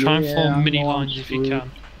 Try and Yeah, form I'm mini going lines if you through.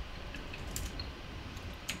 can.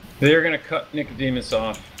 They're gonna cut Nicodemus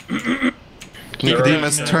off.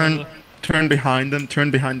 Nicodemus, Alright. turn behind them. Turn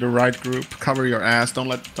behind the right group. Cover your ass. Don't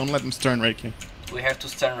let them stern rake you. We have to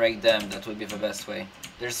stern rake them, that would be the best way.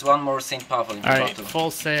 There's one more St. Pavel in the Alright, bottom.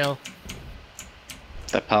 full sail.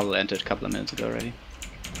 That Pavel entered a couple of minutes ago already.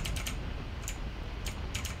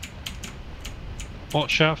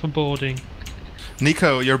 Watch out for boarding.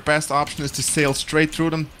 Nico, your best option is to sail straight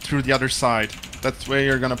through them through the other side. That's where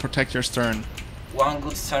you're gonna protect your stern. One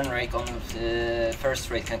good stern rake on the first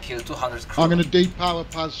rate can kill 200 crew. I'm going to deep power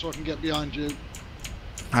Paz so I can get behind you.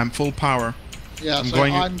 I'm full power. Yeah, I'm so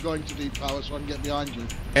going. I'm going to deep power so I can get behind you.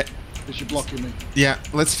 Because you're blocking me. Yeah,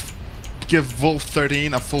 let's give Wolf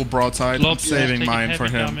 13 a full broadside. I'm Lobster's saving taking mine for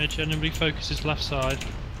heavy him. damage, and everybody focuses left side.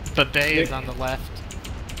 The Bay is on the left.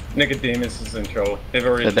 Nicodemus is in trouble. They've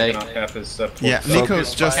already taken off half his stuff. Yeah,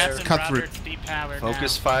 Nico's just cut through.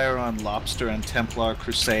 Focus fire on Lobster and Templar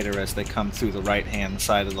Crusader as they come through the right-hand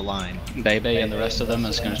side of the line. Bebe and the rest of them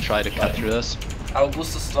is going to try to cut through us.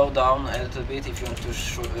 Augustus, slow down a little bit if you want to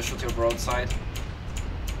shoot your broadside.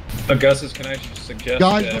 Augustus, can I suggest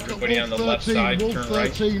Guys, that look everybody at on the Wolf left 13, side Wolf turn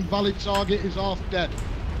right? 13, valid target is half dead.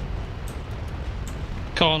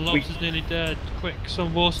 Come on, Lobster's nearly dead. Quick,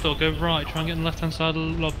 some Warstall, go right, try and get on the left hand side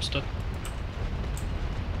of the Lobster.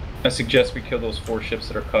 I suggest we kill those 4 ships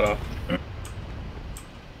that are cut off.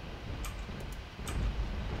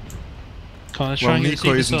 Well,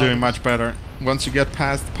 Nico isn't doing much better. Once you get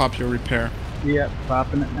past, pop your repair. Yep,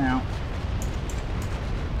 popping it now.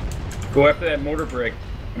 Go after that mortar brig.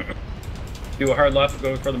 Do a hard left,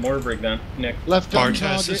 go for the mortar brig then, Nick. Left hand Bartez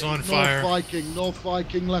target, is on North fire. Viking, North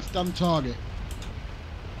Viking, left hand target.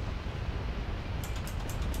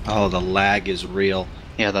 Oh, the lag is real.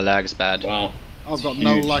 Yeah, the lag's bad. Wow. I've got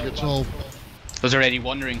no lag at all. I was already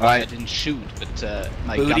wondering why I didn't shoot, but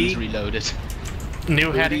my gun's reloaded.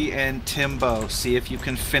 Booty and Timbo, see if you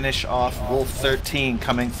can finish off Wolf 13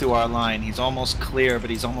 coming through our line. He's almost clear, but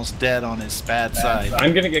he's almost dead on his bad side.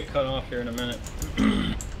 I'm gonna get cut off here in a minute.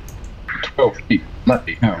 12 feet.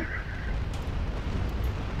 Bloody hell.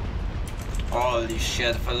 Holy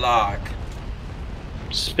shit, for lag.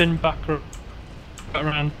 Spin back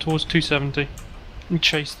around towards 270 and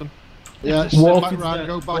chase them. Yeah, step back round,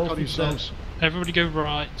 go back on yourselves. Everybody go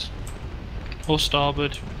right or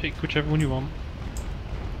starboard, pick whichever one you want.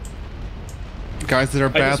 Guys that are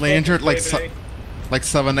badly injured, like Bebe. like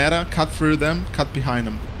Savanetta, cut through them, cut behind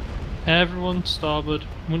them. Everyone starboard,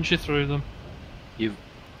 once you're through them.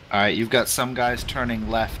 Alright, you've got some guys turning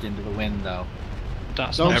left into the wind though.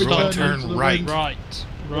 That's Don't not be Everyone turning turn into the right. wind. Right.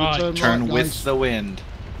 Turn right, with guys. the wind.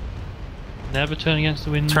 Never turn against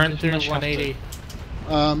the wind. Turn through unless you have to.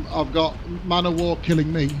 180. I've got Man of War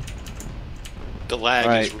killing me. The lag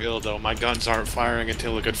Right. is real though. My guns aren't firing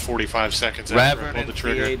until a good 45 seconds after I Ravern pull and the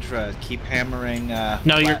trigger. Theadra, keep hammering No,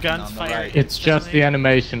 your Platin gun's on the firing. right. It's just the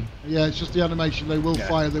animation. Yeah, it's just the animation. They will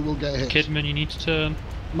fire, they will get hit. Kidman, you need to turn.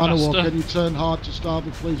 Man of War, faster. can you turn hard to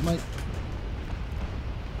starboard, please, mate?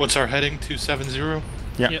 What's our heading? 270?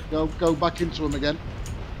 Yeah. Yep. Go back into them again.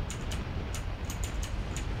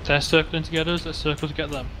 They're circling to get us, let's circle to get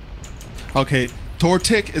them. Okay,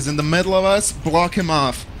 Tortik is in the middle of us, block him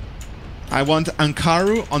off. I want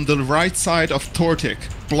Ankaru on the right side of Tortik.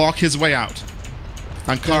 Block his way out.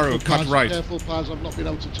 Ankaru, cut right. Careful, Paz, I've not been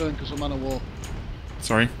able to turn because of Man of War.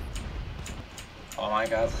 Sorry. Oh my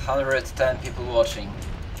god, 110 people watching.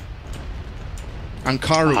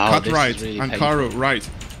 Ankaru, Wow, cut this right. is really Ankaru, right.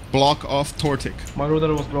 Block off Tortik. My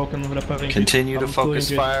rudder was broken. Repairing it. Continue to I'm focus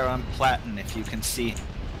doing it. fire on Platin if you can see.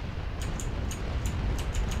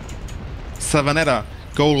 Savanetta,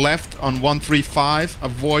 go left on 135.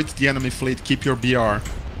 Avoid the enemy fleet. Keep your BR.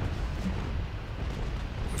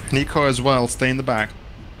 Nico as well. Stay in the back.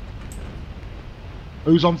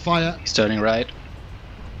 Who's on fire? He's turning right.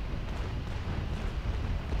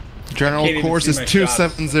 General Can't even course see is my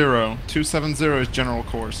 270. 270 is general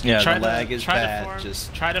course. Yeah, Try the to- lag is try to bad. form-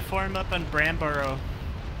 Just Try to form up on Bramborough.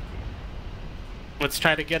 Let's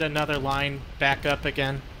try to get another line back up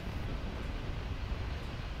again.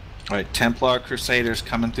 Alright, Templar Crusaders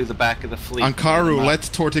coming through the back of the fleet. Ankaru, let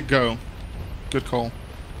Tortik go. Good call.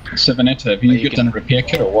 Savanetta, have you done a repair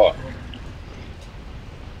kit or what?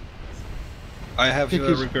 I have Kick a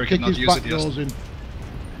his, repair kick kit, not his used back it yet. doors in.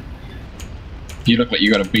 You look like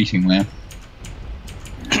you got a beating there.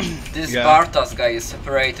 This Yeah. Bartas guy is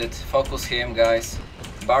separated. Focus him, guys.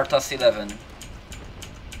 Bartas 11.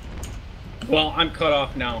 Well, I'm cut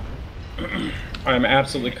off now. I'm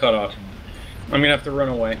absolutely cut off. I'm gonna have to run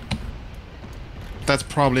away. That's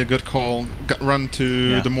probably a good call. Run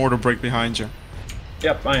to the mortar break behind you.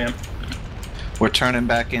 Yep, I am. We're turning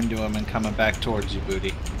back into him and coming back towards you,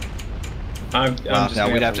 Booty. I'm Well, just now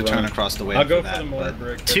gonna we'd have to turn run. across the wind I'll go for for that, the mortar but-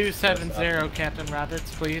 brig. 270, Captain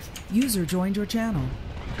Roberts, please. User joined your channel.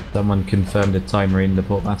 Someone confirmed the timer in the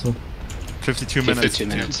port battle. 52 minutes. 52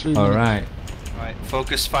 minutes. Alright. Alright,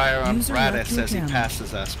 focus fire on User left Bradis your as he channel.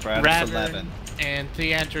 passes us. Bradis Ravern 11. and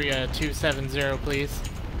Theandria 270, please.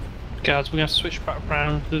 Guys, we're going to have to switch back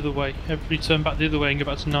round the other way. Everybody turn back the other way and go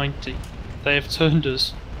back to 90. They have turned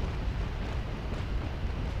us.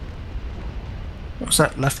 What's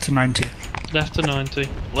that? Left to 90. Left to 90.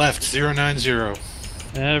 Left 090.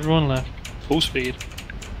 Everyone left. Full speed.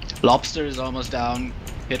 Lobster is almost down.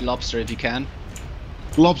 Hit Lobster if you can.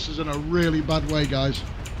 Lobster's in a really bad way, guys.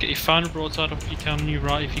 Get your final broadside off if you can on your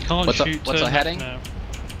right. If you can't shoot, what's turn our heading? now.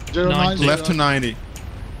 90. Left to 90.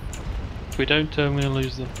 If we don't turn, we're gonna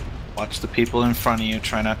lose them. Watch the people in front of you.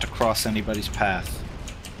 Try not to cross anybody's path.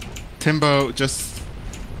 Timbo, just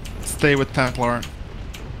stay with Templar.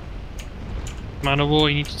 Man of war,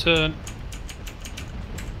 you need to turn.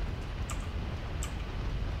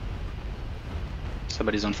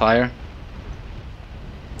 Somebody's on fire.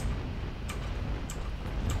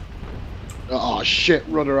 Oh shit,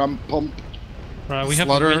 Rudder, I'm pumped. Right, we have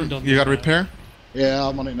Slaughter, the wind on you got now. repair? Yeah,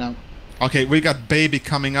 I'm on it now. Okay, we got Baby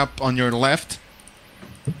coming up on your left.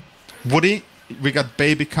 Woody, we got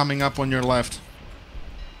Baby coming up on your left.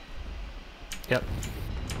 Yep.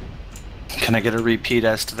 Can I get a repeat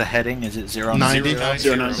as to the heading? Is it 090?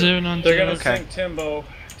 090. They're gonna Okay. sink Timbo.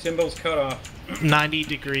 Timbo's cut off. 90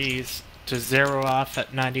 degrees to 0 off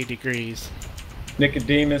at 90 degrees.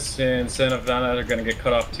 Nicodemus and Senavana are gonna get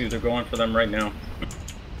cut off too. They're going for them right now.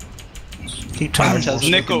 Keep trying. Bartas is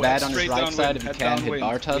Nico, looking bad on his straight right side downwind, if you head can, hit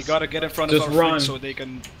downwind. Bartas. We gotta get in front Just of our run.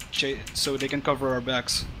 fleet so they can cover our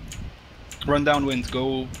backs. Run downwind.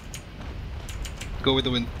 Go with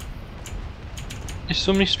the wind. Is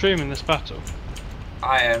somebody streaming this battle?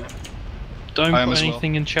 I am. Don't I am put as well.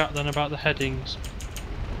 anything in chat then about the headings.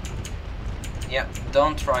 Yeah,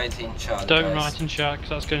 don't write in chat. Don't guys. write in chat because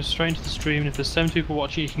that's going straight into the stream, and if there's 7 people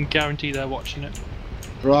watching, you can guarantee they're watching it.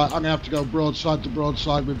 Right, I'm gonna have to go broadside to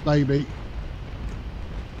broadside with Baby.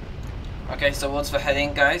 Okay, so what's the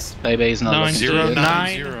heading, guys? Baby is not looking too good.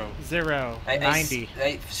 90.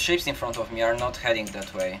 Ships in front of me are not heading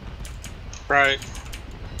that way. Right.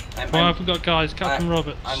 Why have we got guys? Captain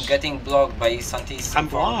Roberts. I'm getting blocked by Santis. I'm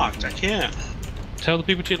blocked. I can't. Tell the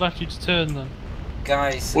people to your left you to turn then.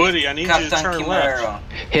 Guys. Woody, I need Captain you to turn Chimera.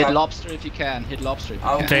 left. Hit Lobster if you can. Hit Lobster if you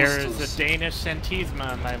can. There is a Danish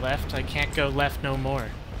Centisma on my left. I can't go left no more.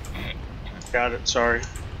 Got it. Sorry.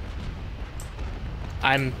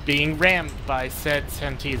 I'm being rammed by said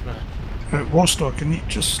Centisma. Warstar, can you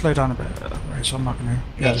just slow down a bit? Right, so I'm not going to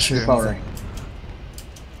be able to shoot anything.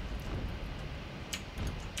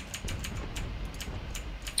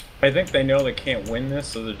 I think they know they can't win this,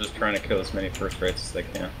 so they're just trying to kill as many first rates as they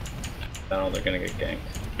can. Now they're gonna get ganked.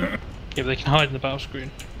 Yeah, but they can hide in the battle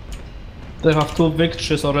screen. They have 2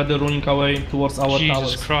 victories already running away towards our Jesus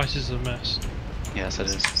towers. Christ, this is a mess. Yes, it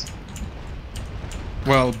is.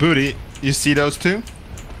 Well, Booty, you see those two?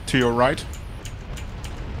 To your right?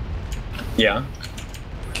 Yeah.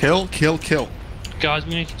 Kill, kill, kill. Guys,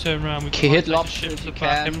 we need to turn around. We've got Hit like, Lobster ships if to you the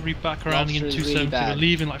back. can. Everybody back around Lobster in is 270. really bad. We're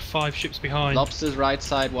leaving like 5 ships behind. Lobster's right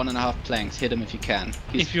side, 1.5 planks. Hit him if you can.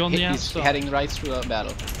 If you're on the He's outside. heading right through a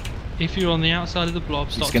battle. If you're on the outside of the blob,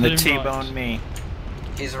 He's start gonna turning T-bone right. me.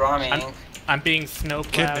 He's ramming. I'm being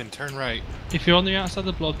snowplowed. Kidman, turn right. If you're on the outside of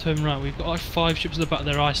the blob, turn right. We've got like 5 ships at the back.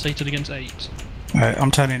 They're isolated against 8. Right,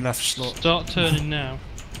 I'm turning left slot. Start turning now.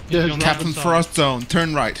 If you're on the Captain outside. Frost Zone,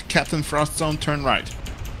 turn right. Captain Frost Zone, turn right.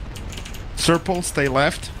 Serpal, stay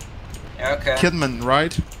left. Okay. Kidman,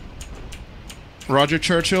 right. Roger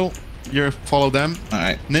Churchill, you follow them.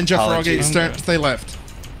 Alright. Ninja Froggy, Apologies. stay left.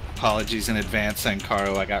 Apologies in advance,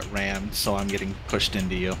 Sankaro. I got rammed, so I'm getting pushed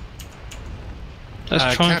into you.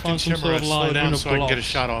 Let's try and Captain find some sort Chimera, of slow line down in a so I can get a block.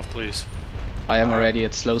 shot off, please. I am already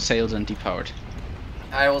at slow sails and depowered.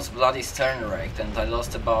 I was bloody stern wrecked and I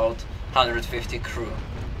lost about 150 crew.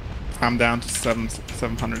 I'm down to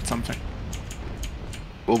 700 something.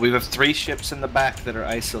 Well, we have 3 ships in the back that are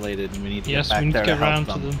isolated, and we need to Yes, get back we need there to get help around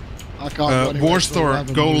to them. them. I can't go anywhere till Warstor,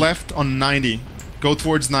 11 go moves. left on 90. Go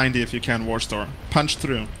towards 90 if you can, Warstor. Punch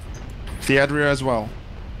through. Theadria as well.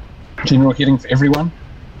 General heading for everyone.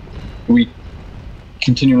 Are we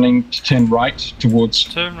continuing to turn right towards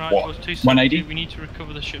Turn right what? towards 270. 180? We need to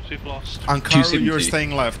recover the ships we've lost. Ankara, 270. you're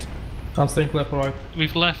staying left. I'm staying left or right.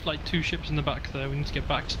 We've left like 2 ships in the back there. We need to get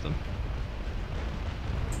back to them.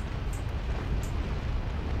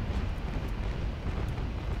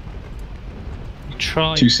 Try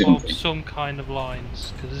and 270. form some kind of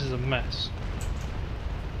lines, because this is a mess.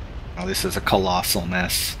 Oh, this is a colossal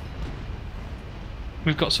mess.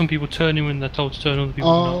 We've got some people turning when they're told to turn, other people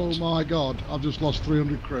Oh not. my god, I've just lost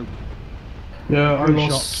 300 crew. Yeah, I Very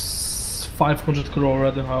lost 500 crew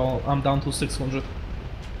already. I'm down to 600.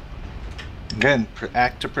 Again,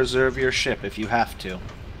 act to preserve your ship if you have to.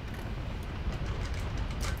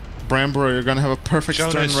 Brambro, you're gonna have a perfect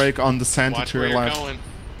Jonas, stern rake on the center Watch to where your you're left. going.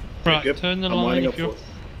 Right, Yep, turn the I'm line lining if up you're...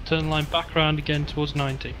 Turn the line back around again towards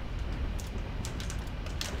 90.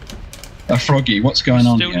 Froggy, what's going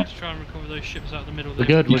on Still here? need to try and recover those ships out the middle We're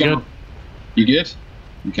there. good, we're good. You good?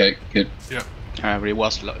 Okay, good. Yeah. We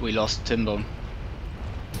lost Timbone.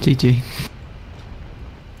 GG.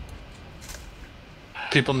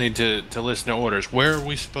 People need to listen to orders. Where are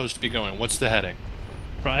we supposed to be going? What's the heading?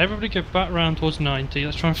 Right, everybody go back round towards 90.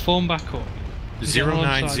 Let's try and form back up.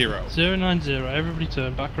 090. 090. Everybody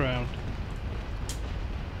turn back around.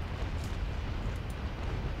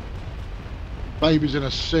 Baby's in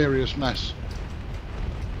a serious mess.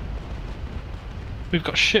 We've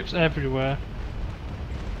got ships everywhere.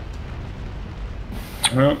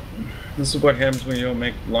 Well, this is what happens when you don't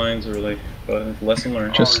make lines early, but lesson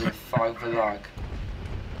learned. Just- Fuck the log.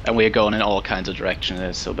 And we're going in all kinds of directions.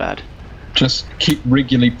 It's so bad. Just keep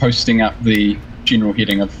regularly posting up the general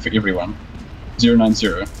heading of everyone.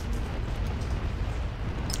 090.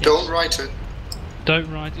 Don't write it. Don't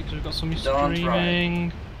write it because we've got somebody Don't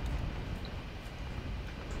streaming.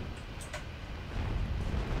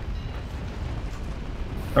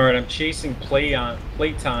 Alright, I'm chasing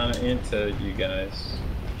Playtime into you guys.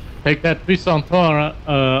 Take that Visantar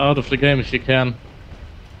out of the game if you can.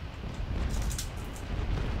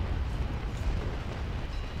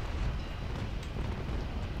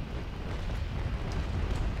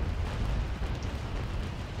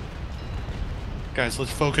 Guys,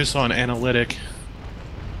 let's focus on analytic.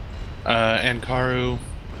 Ankaru,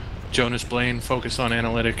 Jonas Blaine, focus on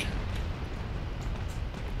analytic.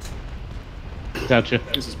 Gotcha.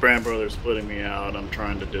 This is Brand Brothers splitting me out. I'm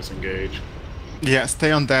trying to disengage. Yeah,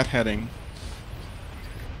 stay on that heading.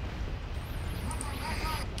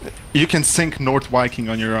 You can sink North Viking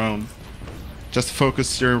on your own. Just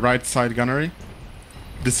focus your right side gunnery,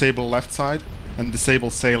 disable left side, and disable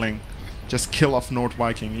sailing. Just kill off North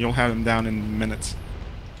Viking. You'll have him down in minutes.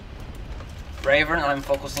 Raven, I'm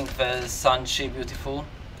focusing the Sanchi Beautiful.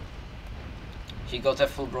 He got a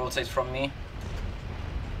full broadside from me.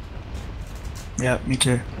 Yeah, me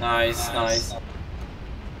too. Nice, nice.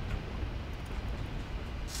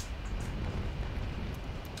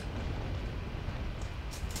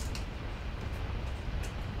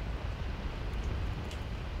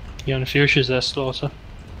 Yeah, and a few issues there, Slaughter.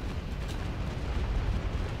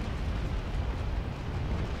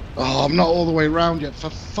 Oh, I'm not all the way round yet. For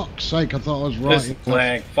fuck's sake, I thought I was right. This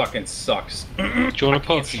flag fucking sucks. Do you want to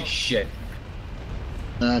push? See shit.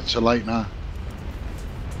 Nah, it's too late now.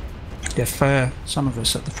 If some of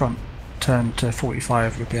us at the front turn to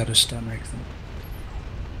 45, we'll be able to stern rake them.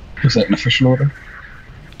 Is that an official order?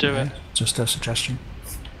 Do it. Just a suggestion.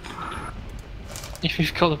 If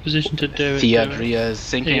you've got the position to do it. Theodria is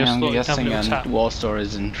sinking, Yeah, I'm you're guessing, slowly and coming Warstar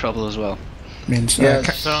is in trouble as well. Means, So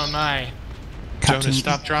am I. Jonas,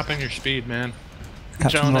 stop dropping your speed, man.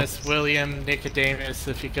 Jonas, William, Nicodemus,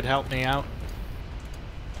 if you could help me out.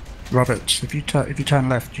 Robert, if you turn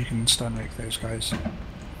left, you can stun rake those guys.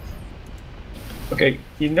 Okay,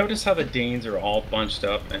 you notice how the Danes are all bunched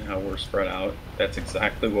up and how we're spread out? That's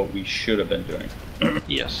exactly what we should have been doing.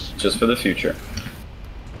 Yes. Just for the future.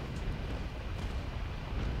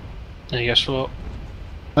 There you go, Slaughter.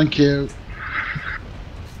 Thank you.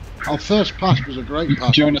 Our first pass was a great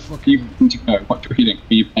pass. Jonas, you need to know what you're hitting.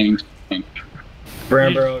 Are you paying attention?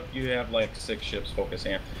 Brambro, you have like 6 ships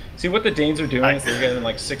focusing. See what the Danes are doing is they're getting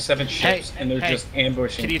like 6-7 ships and they're just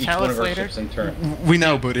ambushing each one of our ships in turn. We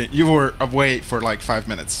know, but you were away for like 5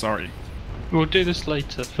 minutes, sorry. We'll do this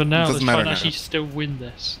later. For now, let's Doesn't try matter and now. actually still win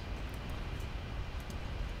this.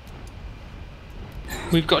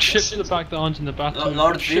 We've got ships at the back that aren't in the battle. We've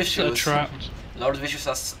Lord got ships that are Vicious. trapped. Lord Vicious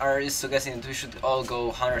is suggesting that we should all go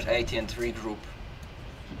 180 and regroup.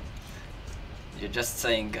 You're just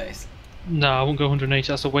saying, guys. No, I won't go 180.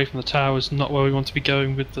 That's away from the towers, not where we want to be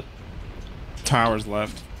going with the towers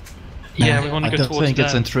left. Yeah, we want to I go don't towards think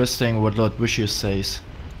it's them. interesting what Lord Vicious says.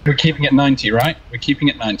 We're keeping it 90, right? We're keeping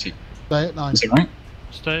it 90. Stay at 90. Is it right?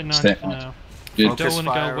 Stay at 90 Stay at for 90. now. Good. We don't want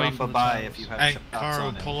to go away from the towers. if you have Hey, shots Karu,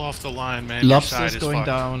 on it. pull off the line, man. Your side Lobster's is going fucked.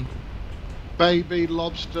 down. Baby,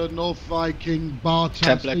 Lobster, North Viking, Bartas.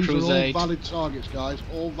 Templar These Crusade. are all valid targets, guys.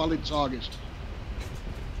 All valid targets.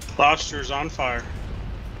 Lobster's on fire.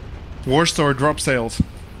 Warstar, drop sails.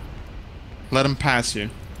 Let him pass you.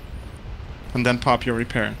 And then pop your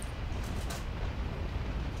repair.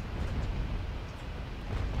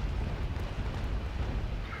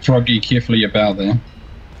 Froggy, carefully your bow there.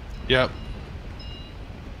 Yep.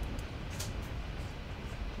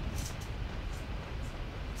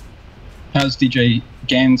 How's DJ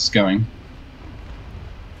Gans going?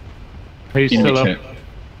 He's In still the up.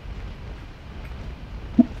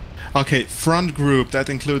 chat. Okay, front group, that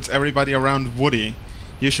includes everybody around Woody.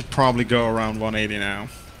 You should probably go around 180 now.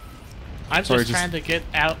 I'm Sorry, just trying to get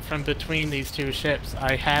out from between these two ships.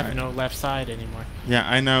 I have no left side anymore. Yeah,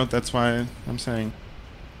 I know, that's why I'm saying.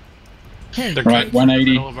 They're Right, getting to the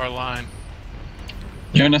 180. middle of our line.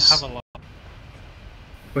 Jonas, Have a lot.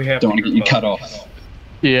 We have don't want to get you group cut up. off.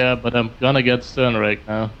 Yeah, but I'm gonna get stern rake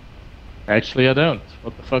now. Actually, I don't.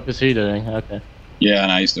 What the fuck is he doing? Okay. Yeah,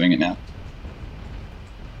 no, he's doing it now.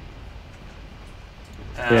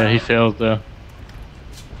 Yeah, he failed there.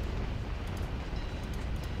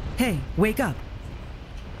 Hey, wake up.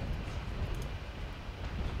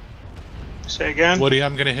 Say again? Woody,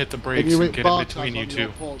 I'm gonna hit the brakes and get in between you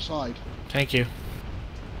two. Thank you.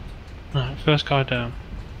 Alright, first guy down.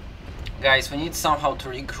 Guys, we need somehow to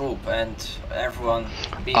regroup and everyone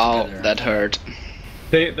be Oh, together. that hurt.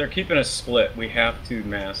 They're keeping us split. We have to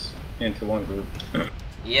mass into one group.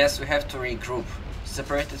 Yes, we have to regroup.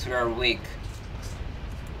 Separated we are weak.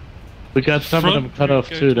 We got some of them cut off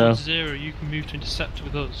too, though. Zero, you can move to intercept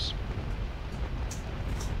with us.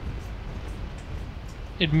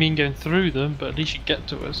 It'd mean going through them, but at least you get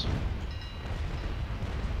to us.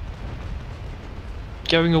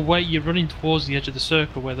 Going away, you're running towards the edge of the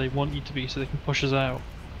circle where they want you to be so they can push us out.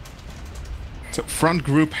 So front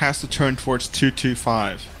group has to turn towards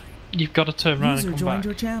 225. You've got to turn around User and come joined back.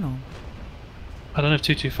 your channel. I don't know if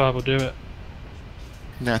 225 will do it.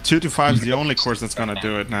 Yeah, 225 is the only course that's gonna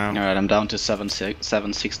do it now. Alright, I'm down to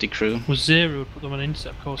 760 crew. Well, Zero would put them on an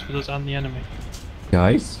intercept course with us and the enemy.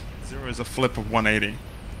 Guys? 0 is a flip of 180.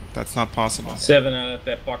 That's not possible. 7 out of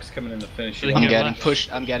that box coming in the finish. I'm getting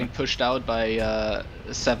pushed out by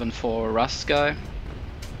 7-4 Rust guy.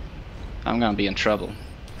 I'm gonna be in trouble.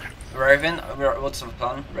 Raven, what's the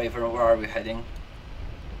plan? Raven, where are we heading?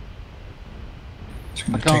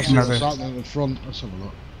 I can't see what's happening in the front. Let's have a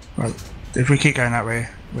look. Well, if we keep going that way,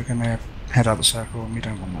 we're gonna head out the circle, and we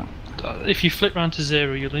don't want that. If you flip round to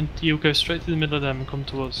Zero, you'll go straight through the middle of them and come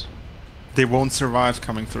to us. They won't survive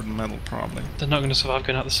coming through the middle, probably. They're not going to survive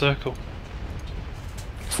going out the circle.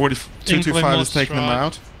 225 is taking them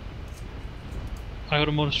out. I got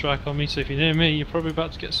a mortar strike on me, so if you're near me, you're probably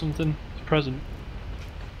about to get something present.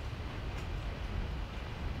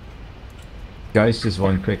 Guys, just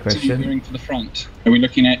one quick question. Going to the front. Are we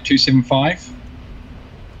looking at 275?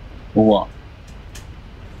 Or what?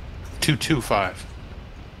 225.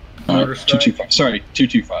 225. Sorry,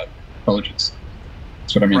 225. Apologies.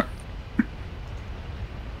 That's what I mean.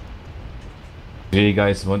 Really,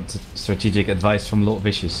 guys, want strategic advice from Lord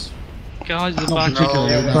Vicious? Guys at the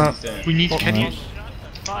back, we need to Can you shut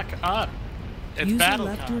the fuck up? It's battle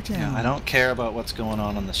time. Yeah, I don't care about what's going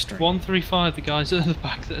on the stream. 135, the guys at the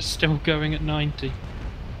back that are still going at 90.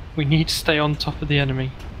 We need to stay on top of the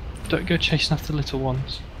enemy. Don't go chasing after little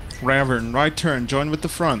ones. Ravern, right turn, join with the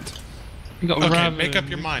front. You got Okay, Ravern. make up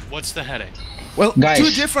your mind. What's the heading? Well, Guys.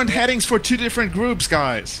 2 different headings for 2 different groups,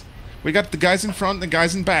 guys. We got the guys in front and the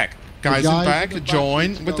guys in back. Guys in back,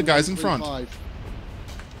 join with the guys in front. Guys,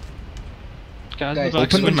 Guys,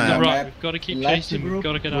 open the map. Right, we've got to keep left chasing. group, We've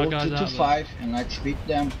got to get go our guys 2 out to of there. 5 and let's beat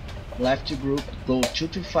them. Left group, go 2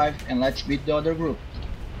 to 5 and let's beat the other group.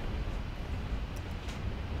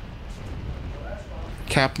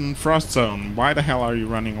 Captain Frostzone, why the hell are you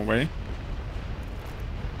running away?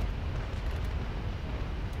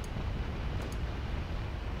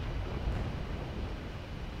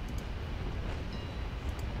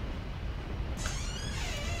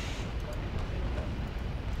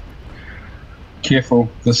 Careful,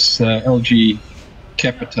 this LG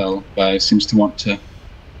Capital guy seems to want to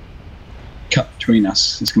cut between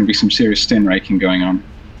us. There's going to be some serious stem raking going on.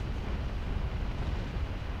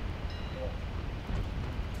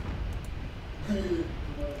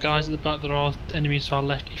 Guys at the back, there are enemies to our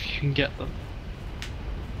left if you can get them.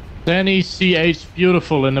 Danny CH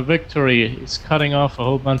Beautiful in a victory. It's cutting off a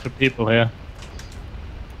whole bunch of people here.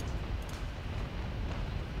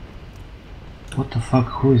 What the fuck?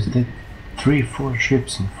 Who is that? 3-4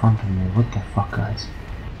 ships in front of me. What the fuck, guys?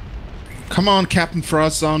 Come on, Captain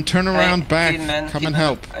Frostzone, turn around back. Kidman, Come and Kidman,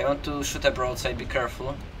 help. I want to shoot a broadside, be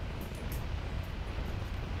careful.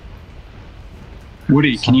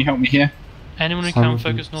 Woody, can you help me here? Anyone who can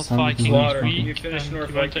focus North Viking. Slaughter, Weak, can you finish and North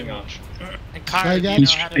you won't Viking take off?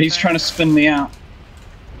 much. He's trying to spin me out.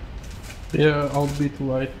 Yeah, I'll be too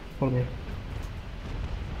light for me.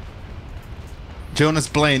 Jonas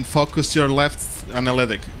Blaine, focus your left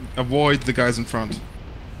analytic. Avoid the guys in front.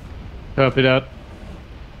 Copy that.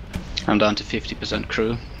 I'm down to 50%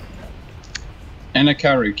 crew.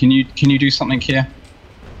 Anakaru, can you do something here?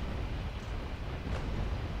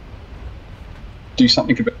 Do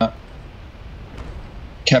something about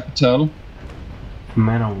Capital.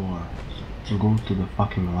 Man of War. Go to the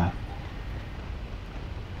fucking left.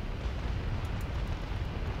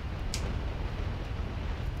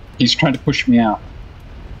 He's trying to push me out.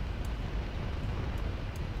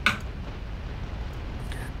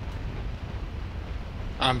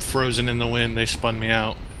 I'm frozen in the wind. They spun me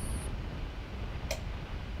out.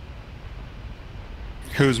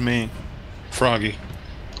 Who's me? Froggy.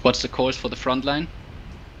 What's the course for the front line?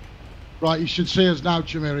 Right, you should see us now,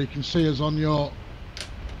 Chimera. You can see us on your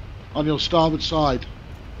starboard side.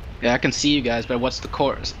 Yeah, I can see you guys, but what's the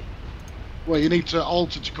course? Well, you need to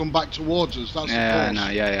alter to come back towards us. That's the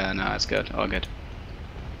course. No, that's good. All good.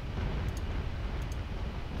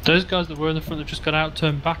 Those guys that were in the front have just got out,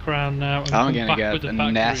 turned back around now. And I'm come gonna back with get the a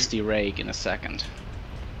back nasty rake in a second.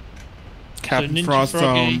 Captain Ninja Frost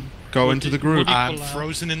Froggy, go into the group. I'm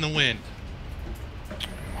frozen in the wind.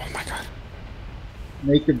 Oh my god.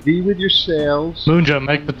 Make a V with your sails. Moonja,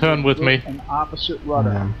 make the turn with me. An opposite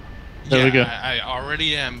rudder. There we go. I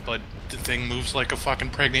already am, but the thing moves like a fucking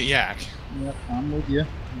pregnant yak. Yep, I'm with you.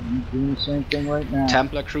 I'm doing the same thing right now.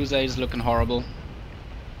 Templar Crusade is looking horrible.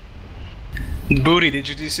 Booty, did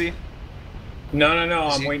you DC? No,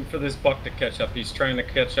 I'm waiting for this buck to catch up. He's trying to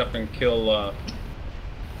catch up and kill,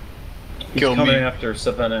 he's Kill coming me. after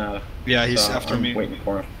Savannah. Yeah, he's after me. I'm waiting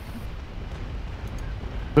for him.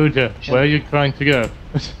 Moonja, where are you trying to go?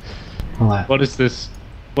 Left. What is this?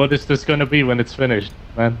 What is this gonna be when it's finished,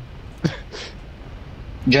 man?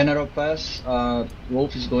 General Pass,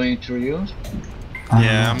 Wolf is going through you.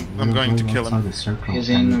 Yeah, I'm going to kill him. The circle, He's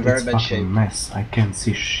in and very it's bad fucking shape. Mess. I can't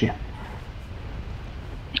see shit.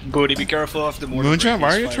 Booty, be careful of the mortar. Moonja, break why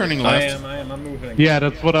he's are you fighting. turning left? I am, I'm moving. Yeah,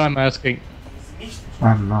 that's what I'm asking.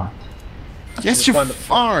 I'm not. Yes, you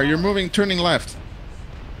are. You're moving, turning left.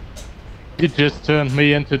 You just turned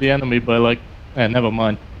me into the enemy by like... never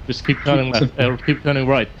mind. Just keep turning left. Keep turning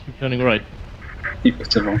right. Keep turning right. Keep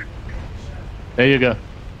it civil. There you go.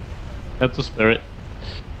 That's the spirit.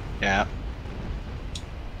 Yeah.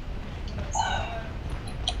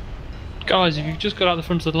 Guys, if you've just got out the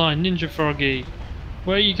front of the line, Ninja Froggy,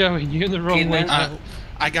 where are you going? You're in the wrong way.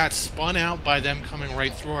 I got spun out by them coming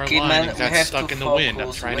right through our Kidman, line and we got have stuck to in the focus. wind.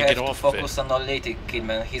 I'm trying we to have get to off of focus it. on Oletic,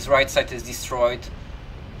 Kidman. His right side is destroyed.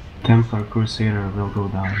 Templar Crusader will go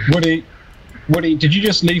down. Woody, did you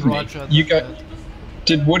just leave me? Roger You that. got.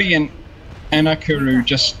 Did Woody and Anakuru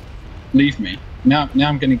just leave me? Now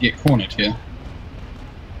I'm going to get cornered here.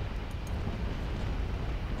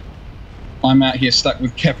 I'm out here stuck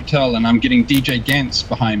with Capital and I'm getting DJ Gantz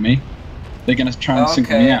behind me. They're going to try and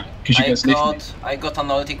single me out because you guys left me. I got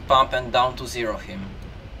analytic pump and down to 0 him.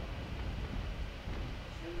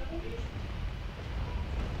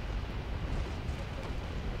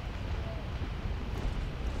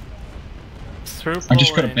 Through I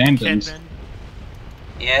just got Poland, abandoned. Kidman,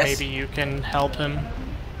 Yes. maybe you can help him.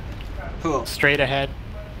 Who? Straight ahead.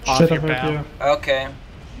 Off Straight your ahead, bow. Okay.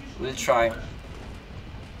 We'll try.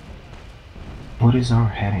 What is our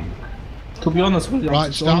heading? To be honest with you, Right,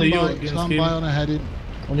 it's only stand you by, against stand him. by on a heading.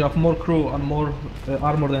 When you have more crew and more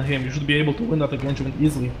armor than him, you should be able to win that engagement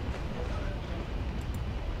easily.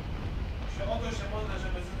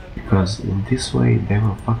 Because in this way they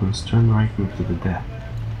will fucking stern right me to the death.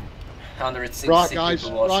 160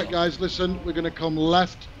 Right guys, listen, we're going to come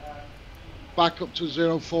left, back up to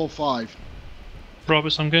 045.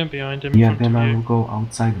 Roberts, I'm going behind him. Yeah, in front then of I you. will go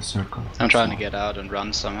outside the circle. I'm trying to get out and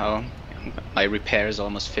run somehow. My repair is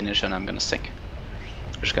almost finished and I'm gonna sink.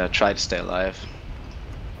 Just gotta try to stay alive.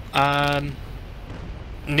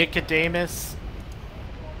 Nicodemus,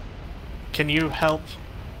 can you help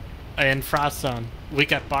in Frostzone? We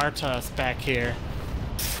got Bartos back here,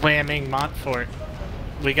 slamming Montfort.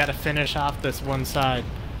 We gotta finish off this one side.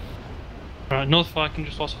 Right, North Viking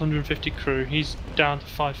just lost 150 crew. He's down to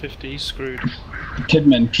 550. He's screwed.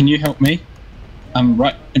 Kidman, can you help me? I'm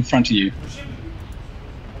right in front of you.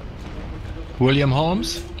 William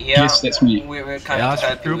Holmes? Yeah, Yes, that's me. We're kind of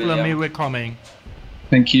happy with me, him. we're coming.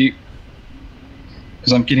 Thank you.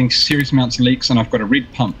 Because I'm getting serious amounts of leaks and I've got a red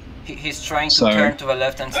pump. He's trying to So- turn to the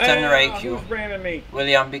left and stern rake you. Who's ramming me?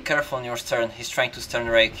 William, be careful on your stern. He's trying to stern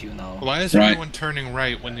rake you now. Why is Right. everyone turning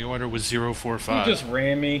right when the order was You 045? just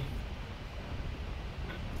ram me.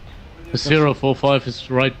 The 045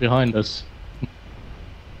 is right behind us.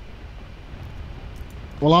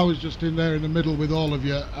 Well, I was just in there in the middle with all of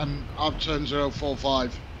you, and I've turned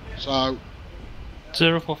 045. So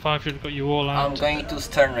 045 should have got you all I'm out. going to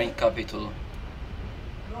stern rake capital.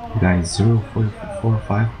 Guys,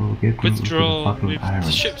 045 will get me into the Withdraw. fucking iron.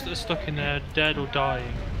 The ships that are stuck in there are dead or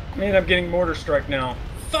dying. Man, I'm getting mortar strike now.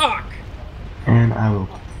 Fuck! And I will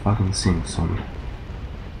fucking sink soon.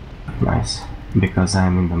 Nice. Because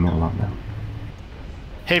I'm in the middle of them.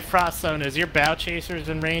 Hey Frostzone, is your bow chasers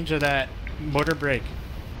in range of that mortar break?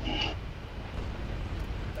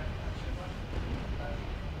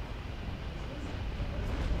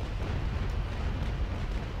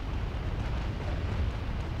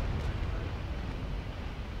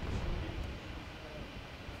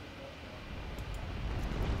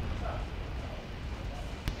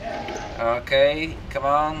 Okay, come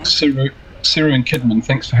on. Siru and Kidman,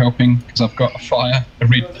 thanks for helping, because I've got a fire, a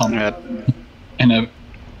reed pump, and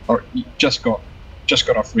just got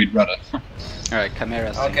off reed rudder. Alright,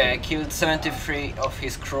 Chimera's. Okay, I killed 73 of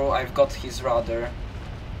his crew. I've got his rudder.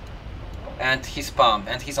 And his pump,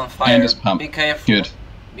 and he's on fire. And his pump. Be careful. Good.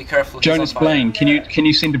 Be careful. He's Jonas on fire. Blaine, can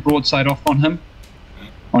you send a broadside off on him?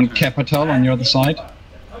 On Capital, on your other side?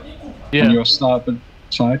 Yeah. On your starboard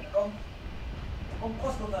side?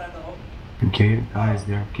 Okay, guys,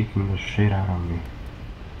 they're kicking the shit out of me.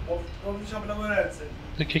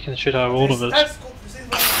 They're kicking the shit out of all of us.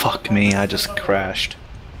 Fuck me, I just crashed.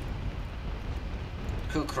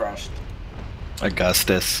 Who crashed?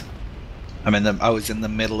 Augustus. I was in the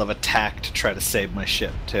middle of attack to try to save my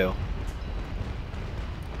ship too.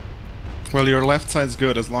 Well, your left side's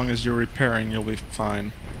good. As long as you're repairing, you'll be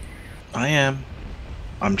fine. I am.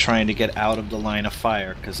 I'm trying to get out of the line of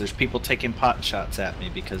fire because there's people taking pot shots at me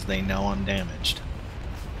because they know I'm damaged.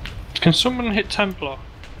 Can someone hit Templar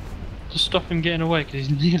to stop him getting away? Because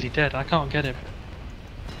he's nearly dead. I can't get him.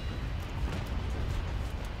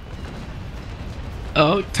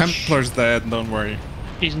 Oh, Templar's dead. Don't worry.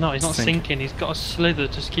 He's not sinking. He's got a slither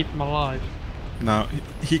to keep him alive. No,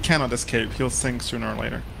 he cannot escape. He'll sink sooner or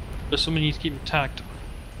later. But someone needs to keep him tagged.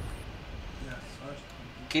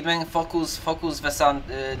 Kidman, focus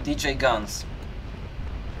the DJ guns.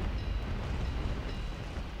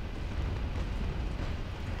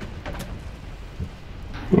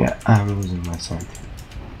 Yeah, I'm losing my sight.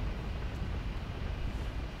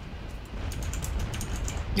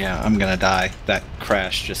 Yeah, I'm gonna die. That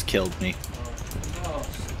crash just killed me.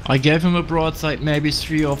 I gave him a broadside, maybe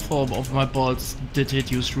 3 or 4 of my balls did hit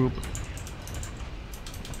you, Stroop.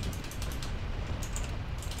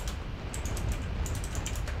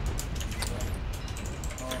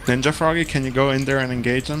 Ninja Froggy, can you go in there and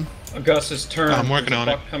engage him? Augustus, turn. I'm working There's on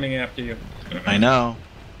a it. buck coming after you. I know.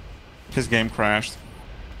 His game crashed.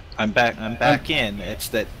 I'm back in. It's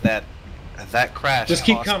that crash. Just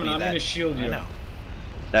keep cost coming. me I'm that, gonna shield you. I know.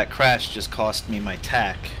 That crash just cost me my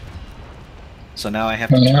tack. So now I have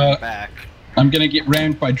to turn back. I'm gonna get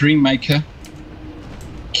rammed by Dreammaker.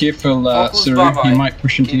 Careful, Siru, he might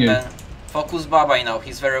push into you. Focus Babai now,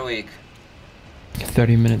 he's very weak.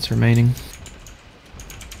 30 minutes remaining.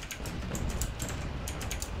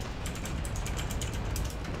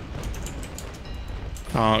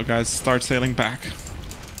 Oh, guys, start sailing back.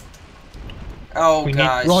 Oh,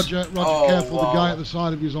 guys. Roger, Oh, careful, wow. the guy at the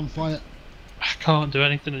side of you's on fire. I can't do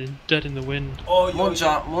anything, he's dead in the wind. Oh,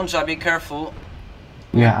 Munja, be careful.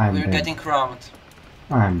 Yeah, I'm We're dead. getting crammed.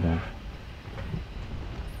 I'm dead.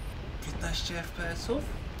 15 FPS-ów?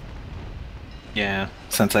 Yeah,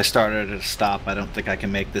 since I started at a stop, I don't think I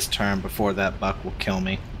can make this turn before that buck will kill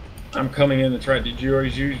me. I'm coming in to try. Did you already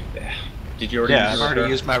use? Did you already? Yeah, use I've already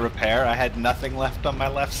repair? used my repair. I had nothing left on my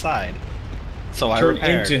left side, so I Turn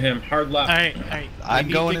repaired. into him, hard left. Alright. I'm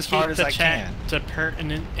going as hard as I can. To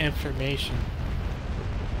pertinent information.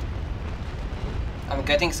 I'm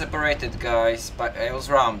getting separated, guys, but I was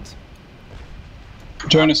rammed.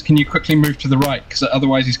 Jonas, can you quickly move to the right? Because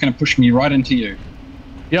otherwise he's going to push me right into you.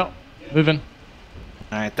 Yep, moving.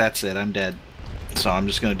 Alright, that's it. I'm dead. So I'm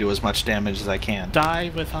just going to do as much damage as I can.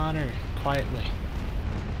 Die with honor, quietly.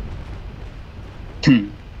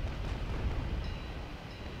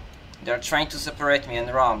 They're trying to separate me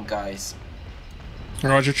and ram, guys.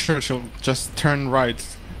 Roger Churchill, just turn right.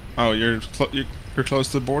 Oh, you're close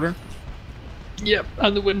to the border? Yep,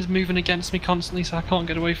 and the wind's moving against me constantly, so I can't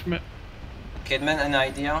get away from it. Kidman, an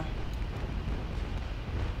idea?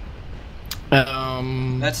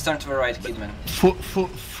 Let's turn to the right, Kidman.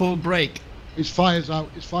 Full break. His fire's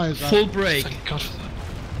out, his fire's out. Full break. Thank God for that.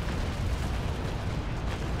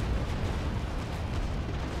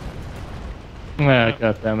 Ah,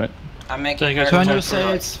 God damn it. I'm making There you go. Turn your to the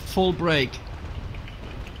right. sails, full break.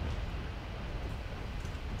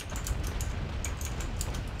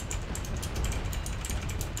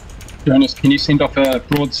 Jonas, can you send off a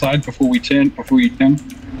broadside before you turn?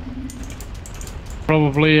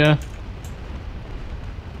 Probably, yeah.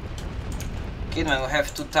 Kidman, we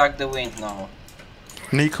have to tag the wind now.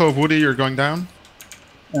 Nico, Woody, you're going down?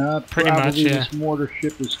 Pretty much, yeah. This mortar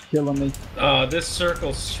ship is killing me. This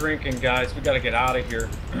circle's shrinking, guys. We got to get out of here.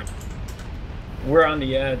 We're on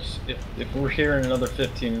the edge. If we're here in another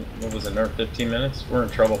 15, what was it, another 15 minutes? We're in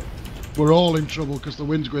trouble. We're all in trouble because the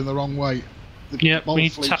wind's going the wrong way. Yep, Both we need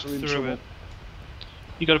to fleets tap are in through trouble. it.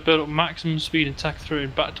 You got to build up maximum speed and tack through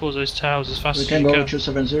and back towards those towers as fast We as can you go can.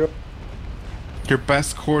 270. Your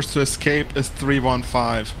best course to escape is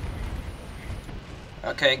 315.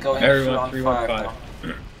 Okay, going Everyone, 315 now.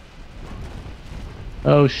 315.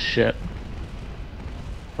 Oh shit.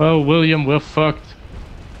 Oh, William, we're fucked.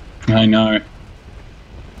 I know.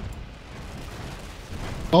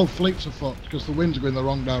 Both fleets are fucked because the winds are going the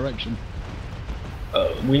wrong direction.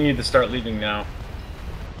 We need to start leaving now.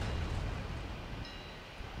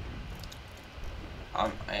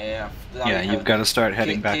 Yeah, you've got to start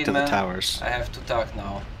heading back to the Kidman, towers. I have to talk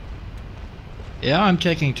now. Yeah, I'm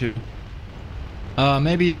checking too.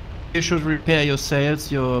 Maybe you should repair your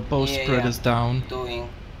sails, your bowsprit is down. Doing.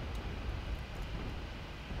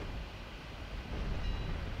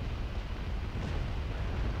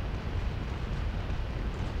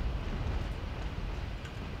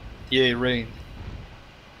 Yay, rain.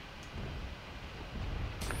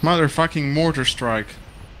 Motherfucking mortar strike.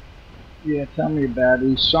 Yeah, tell me about it.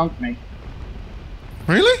 He sunk me.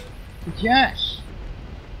 Really? Yes.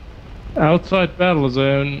 Outside battle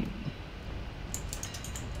zone.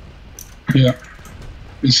 Yeah.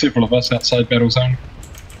 There's several of us outside battle zone.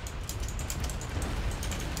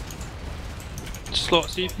 Slot,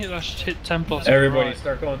 so you think that should hit 10 plus? Everybody, right.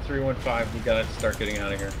 start going 315. We gotta start getting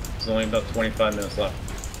out of here. There's only about 25 minutes left.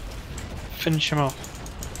 Finish him off.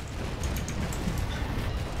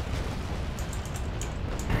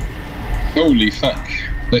 Holy fuck.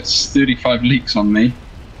 That's 35 leaks on me.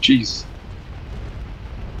 Jeez.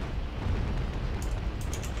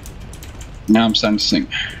 Now I'm starting to sink.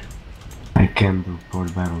 I can't do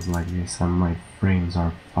port battles like this and my frames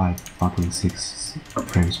are 6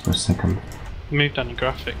 frames per second. Move down your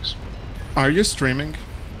graphics. Are you streaming?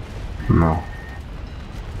 No.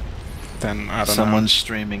 Then I don't Someone's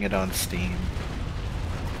streaming it on Steam.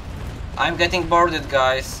 I'm getting boarded,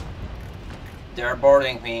 guys. They're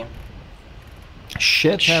boarding me.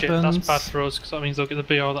 Shit happens. That's bad for us, because that means they'll get the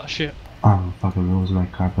BR that shit. I'm fucking lose my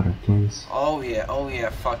carpenter kings. Oh yeah,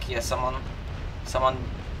 fuck yeah, someone.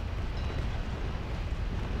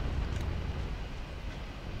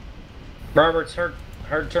 Robert's hard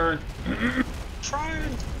turn.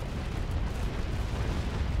 Trying.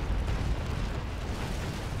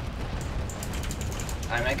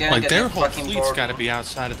 I'm again Like getting their whole fucking fleet's boarded. got to be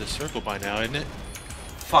outside of the circle by now, isn't it?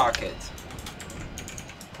 Fuck it.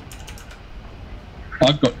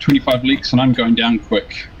 I've got 25 leaks and I'm going down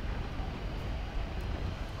quick.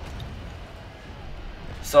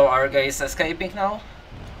 So are guys escaping now?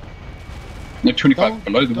 No, 25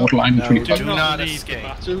 below the waterline, no, 25. do not escape.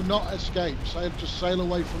 Do not escape. Just sail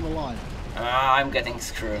away from the line. I'm getting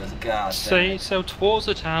screwed. God. Sail towards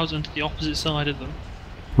the towers and to the opposite side of them.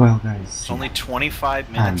 Well, guys. It's only 25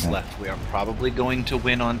 minutes And, left. We are probably going to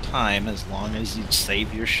win on time as long as you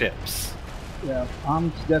save your ships. Yeah, I'm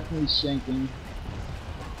definitely sinking.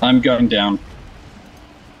 I'm going down.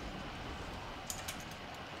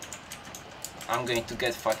 I'm going to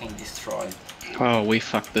get fucking destroyed. Oh, we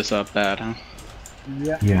fucked this up bad, huh?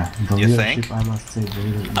 Yeah. Yeah, the You leadership, think? I must say, the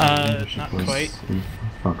leadership not was quite.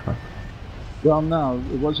 fucked up. Well, no,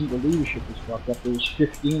 it wasn't the leadership was fucked up. There was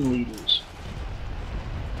 15 leaders.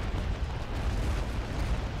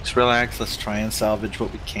 Just relax. Let's try and salvage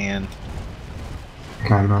what we can.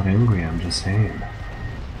 I'm not angry, I'm just saying.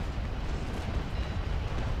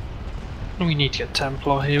 We need to get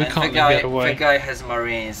Templar here, we And can't the guy, get away. the guy has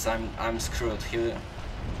marines. I'm screwed.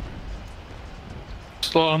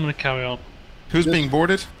 Slot, I'm gonna carry on. Who's being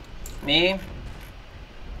boarded? Me.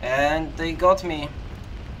 And they got me.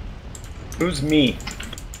 Who's me?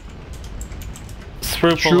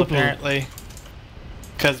 Scruple, apparently.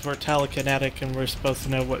 Because we're telekinetic and we're supposed to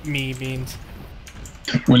know what me means.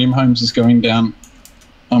 William Holmes is going down.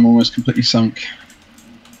 I'm almost completely sunk.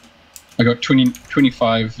 I got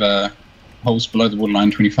 25 holes below the waterline,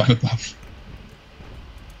 25 above.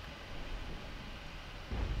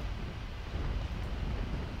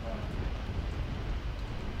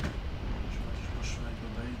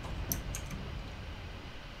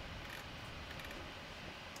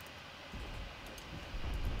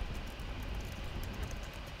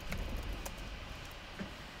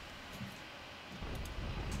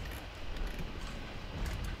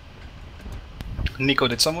 Nico,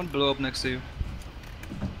 did someone blow up next to you?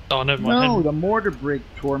 Oh, never mind. No, the mortar brig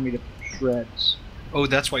tore me to shreds. Oh,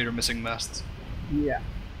 that's why you're missing masts. Yeah.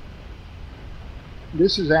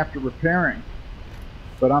 This is after repairing,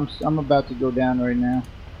 but I'm about to go down right now.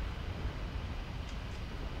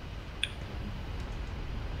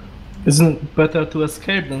 Isn't it better to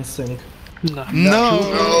escape than sink? No.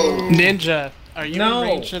 Ninja, are you No. in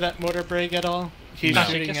range of that mortar brig at all? He's No.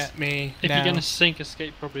 shooting at me If now. you're gonna sink,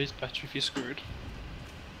 escape probably is better if you're screwed.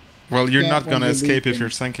 Well, you're Yeah, not gonna when you're escape if leaving. you're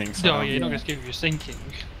sinking. So. No, you're not gonna escape if you're sinking.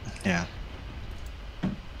 Yeah.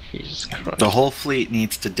 Jesus Christ. The whole fleet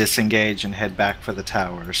needs to disengage and head back for the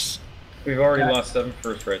towers. We've already Yeah. lost 7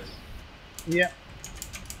 first rates. Yeah.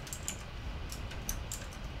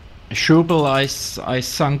 Schubel, I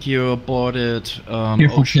sunk your boarded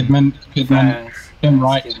Careful, ocean. Kidman. Turn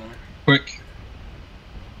right. Quick.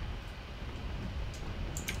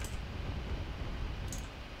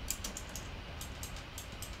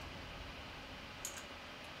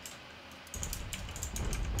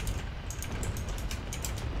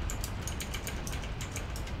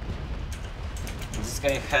 This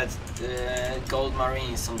guy had gold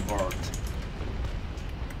marines on board.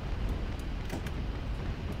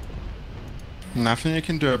 Nothing you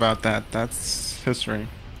can do about that. That's history.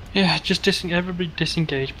 Yeah, just everybody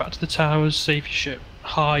disengage. Back to the towers. Save your ship.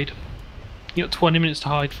 Hide. You got 20 minutes to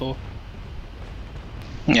hide for.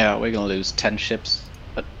 Yeah, we're gonna lose 10 ships,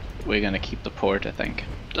 but we're gonna keep the port, I think.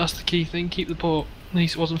 That's the key thing. Keep the port. At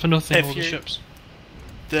least it wasn't for nothing. If All the you're- ships.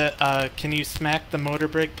 Can you smack the motor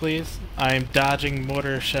brig, please? I'm dodging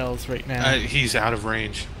mortar shells right now. He's out of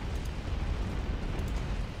range.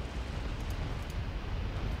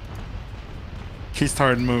 He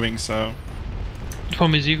started moving, so... The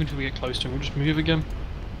problem is, even if we get close to him, we'll just move again.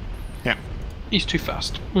 Yeah. He's too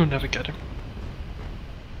fast. We'll never get him.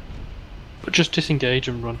 But just disengage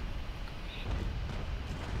and run.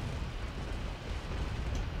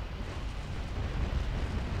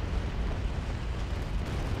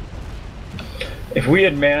 If we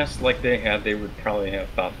had massed like they had, they would probably have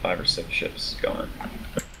about 5 or 6 ships gone.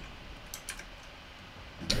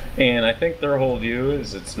 And I think their whole view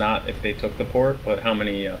is it's not if they took the port, but how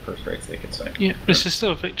many first rates they could sink. Yeah, this is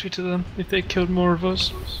still a victory to them if they killed more of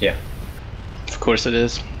us. Yeah. Of course it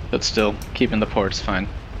is, but still, keeping the port's fine.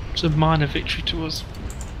 It's a minor victory to us.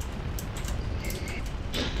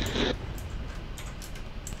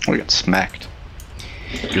 We got smacked.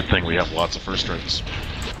 Good thing we have lots of first rates.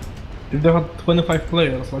 If they had 25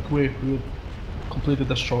 players, like we would completely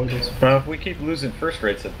destroy this. Well, if we keep losing first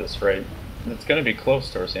rates at this rate, it's going to be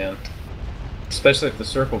close towards the end. Especially if the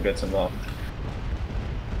circle gets involved.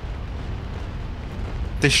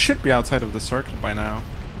 They should be outside of the circle by now.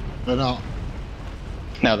 They're not.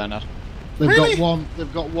 No, they're not. They've Really? got one.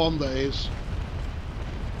 They've got one that is.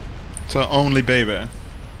 So only Baby.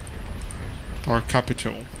 Or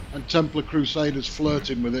Capital. And Templar Crusaders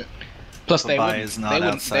flirting with it. Plus, they Dubai wouldn't, is not they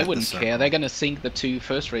wouldn't, outside they the wouldn't circle. care. They're gonna sink the 2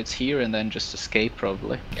 first rates here and then just escape,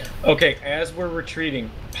 probably. Okay, as we're retreating,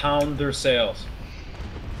 pound their sails.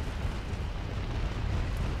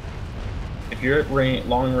 If you're at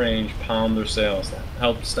long range, pound their sails.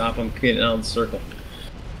 Help stop them getting out of the circle.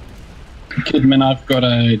 Kidman, I've got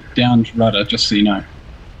a downed rudder, just so you know.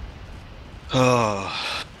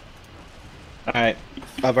 Oh. Alright,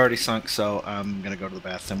 I've already sunk, so I'm gonna go to the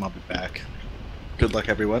bathroom. I'll be back. Good luck,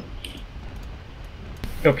 everyone.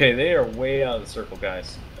 Okay, they are way out of the circle,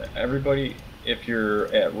 guys. Everybody, if you're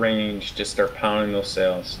at range, just start pounding those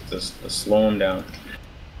sails. Just slow them down.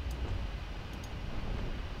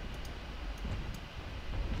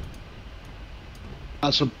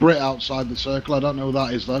 That's a Brit outside the circle. I don't know who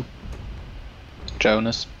that is though.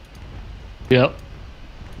 Jonas. Yep.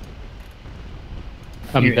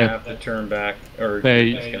 You dead. have to turn back, or They-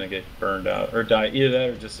 you're just gonna get burned out, or die. Either that,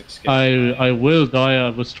 or just escape. I will die. I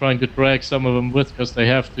was trying to drag some of them with because they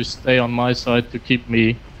have to stay on my side to keep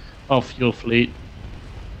me off your fleet.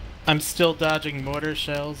 I'm still dodging mortar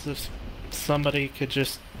shells. If somebody could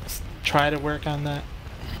just try to work on that.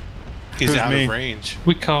 He's Who's out me? of range.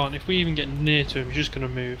 We can't. If we even get near to him, he's just going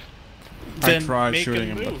to move. I Then tried make shooting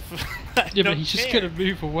him him, move. Yeah, but he's just going to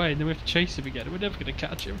move away, and then we have to chase him again. We're never going to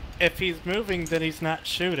catch him. If he's moving, then he's not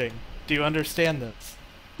shooting. Do you understand this?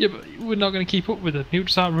 Yeah, but we're not going to keep up with him. He'll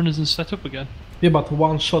just outrun us and set up again. Yeah, but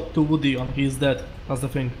one shot to Woody and he's dead. That's the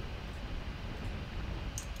thing.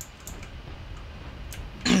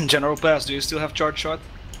 General Pass, do you still have charge shot?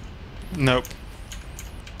 Nope.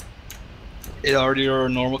 Are your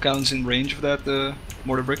normal cannons in range of that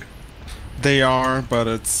mortar brick? They are, but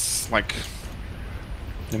it's like...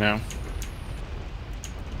 You know.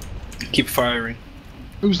 Keep firing.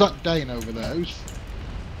 Who's that Dane over there? Who's...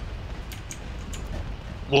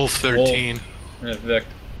 Wolf 13. Yeah, Vic.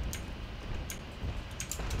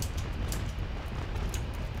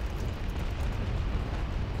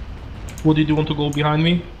 Woody, do you want to go behind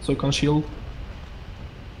me so you can shield?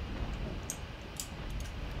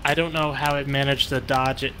 I don't know how I managed to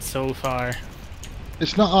dodge it so far.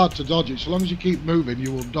 It's not hard to dodge it. So long as you keep moving,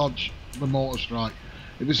 you will dodge the mortar strike.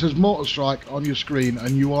 If it says mortar strike on your screen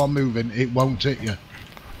and you are moving, it won't hit you.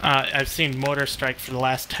 I've seen mortar strike for the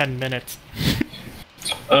last 10 minutes.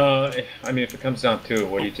 I mean, if it comes down to it,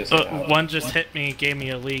 what do you just... One just hit me, gave me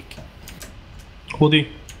a leak. Woody, do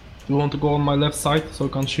you want to go on my left side so you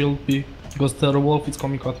can shield me? Because the wolf is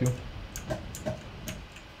coming at you.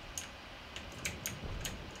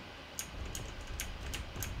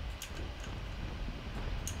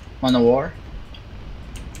 On a war?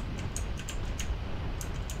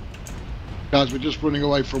 Guys, we're just running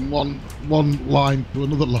away from one line to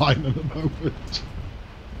another line at the moment.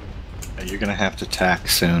 Yeah, you're gonna have to tack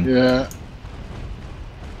soon. Yeah.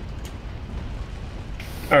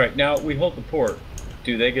 Alright, now we hold the port.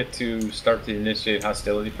 Do they get to start to initiate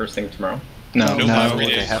hostility first thing tomorrow? No, No,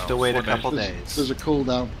 they have to wait a couple days. There's a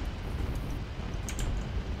cooldown.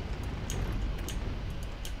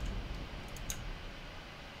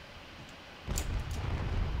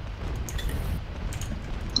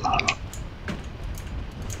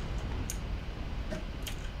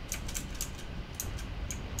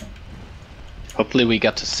 Hopefully we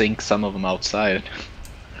got to sink some of them outside.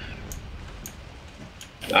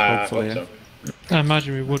 Hopefully. Hope I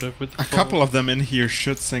imagine we would have with the A couple of them in here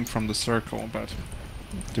should sink from the circle, but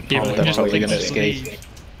they Yeah, probably but They're probably just gonna leave. escape.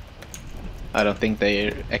 I don't think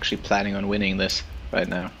they're actually planning on winning this right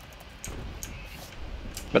now.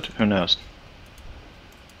 But who knows?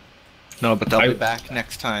 No, but they'll be back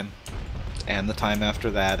next time. And the time after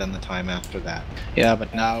that, and the time after that. Yeah,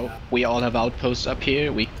 but now we all have outposts up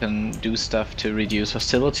here. We can do stuff to reduce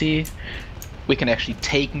hostility. We can actually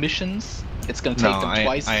take missions. It's gonna take them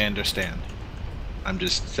twice. I understand. I'm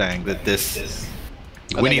just saying that this...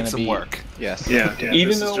 Are we they need gonna some be- work. Yes.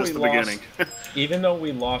 Even though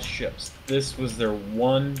we lost ships, this was their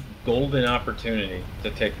one golden opportunity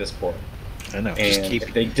to take this port. I know. And Just keep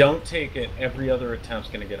if they don't take it, every other attempt's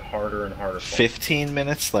going to get harder and harder. For 15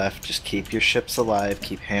 minutes left. Just keep your ships alive.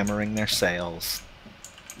 Keep hammering their sails.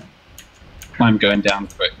 I'm going down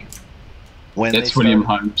quick. When It's they William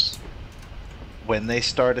start- Holmes. When they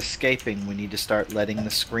start escaping, we need to start letting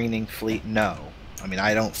the screening fleet know. I mean,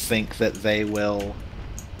 I don't think that they will...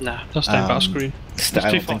 Nah, they'll stay battle screen.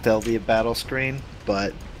 I don't think they'll be a battle screen,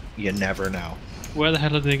 but you never know. Where the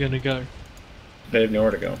hell are they going to go? They have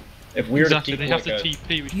nowhere to go. If we were Exactly, to keep they have like to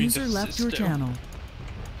TP, which means User they left sit your still. channel.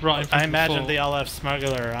 Right in front I of the imagine fort. they all have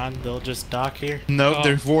smuggler on. They'll just dock here. No, Oh.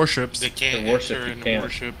 they're warships. They can't The warship, enter you in the can't.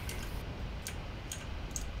 warship.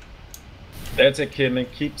 That's it, Kidman.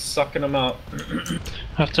 Keep sucking them out.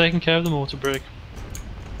 I've taken care of the mortar brig.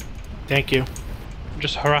 Thank you. I'm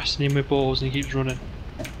just harassing him with balls and he keeps running.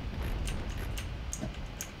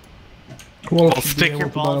 Well, I'll stick your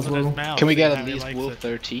balls in his mouth. Can we get see at how he least likes Wolf it.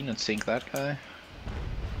 13 and sink that guy?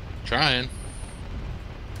 Trying.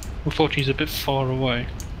 Unfortunately, he's a bit far away.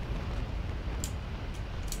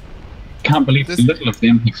 Can't believe the little of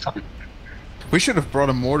them he's done. We should have brought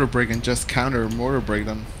a mortar brig and just counter mortar brig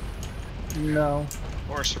them. No.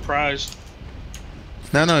 Or surprised.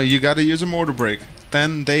 No, you gotta use a mortar brig.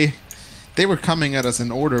 Then they were coming at us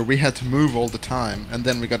in order, we had to move all the time, and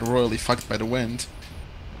then we got royally fucked by the wind.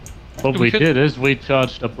 What we did is we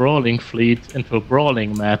charged a brawling fleet into a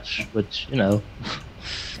brawling match, which, you know...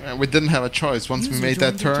 We didn't have a choice. Once we made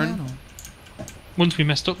that turn... Once we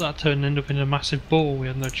messed up that turn and ended up in a massive ball, we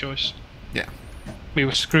had no choice. Yeah. We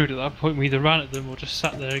were screwed at that point. We either ran at them or just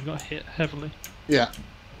sat there and got hit heavily. Yeah.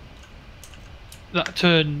 That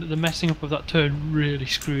turn, the messing up of that turn really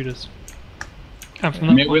screwed us. And from I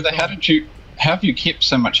that mean, point how have you kept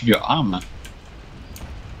so much of your armor?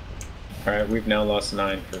 Alright, we've now lost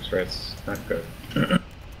 9 first rates. Not good.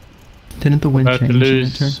 Didn't the wind About to change in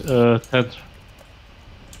lose turn? 10.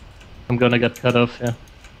 I'm gonna get cut off, yeah.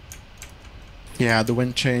 Yeah, the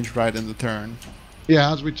wind changed right in the turn.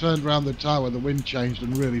 Yeah, as we turned around the tower, the wind changed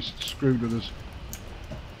and really screwed with us.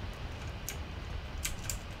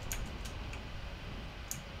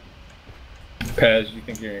 Paz, you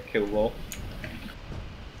think you're gonna kill Wolf?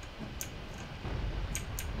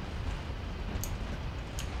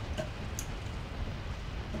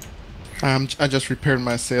 I just repaired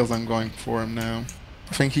my sails, I'm going for him now.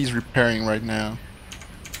 I think he's repairing right now.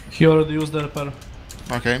 He already used the repair.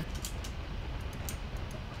 Okay.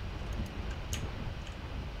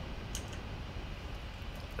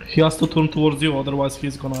 He has to turn towards you, otherwise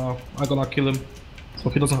I'm gonna kill him. So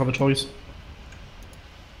he doesn't have a choice.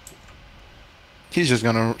 He's just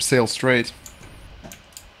gonna sail straight.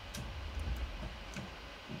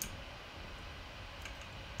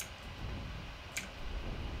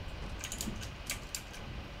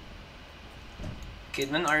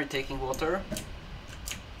 Kidman, are you taking water?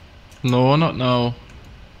 No, not now.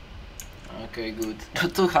 Okay, good.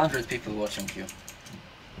 200 people watching you.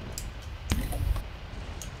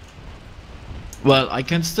 Well, I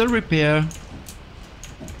can still repair.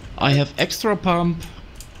 I have extra pump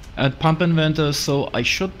and pump inventor, so I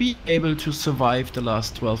should be able to survive the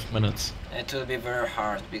last 12 minutes. It will be very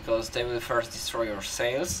hard because they will first destroy your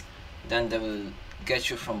sails, then they will get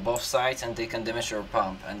you from both sides and they can damage your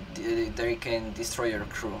pump and they can destroy your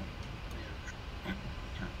crew.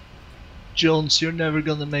 Jones, you're never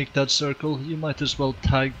gonna make that circle. You might as well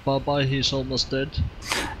tag Bye-Bye, he's almost dead.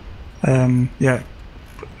 Yeah.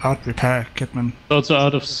 I'd repair Kidman. Also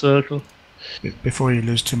out of circle. Before you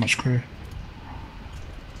lose too much crew.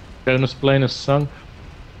 Bonus plane is sunk.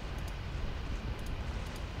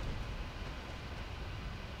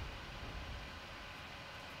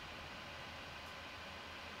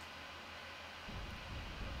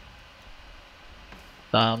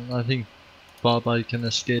 Damn, I think Bye-Bye can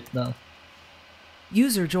escape now.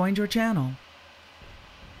 User joined your channel.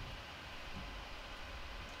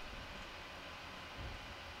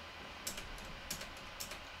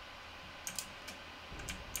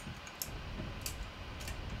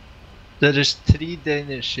 There is 3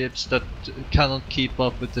 Danish ships that cannot keep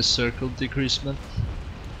up with the circle decreasement.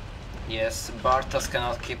 Yes, Bartas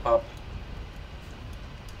cannot keep up.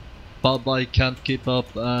 Bye-Bye can't keep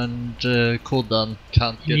up and Kodan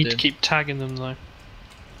can't You get need in. to keep tagging them though.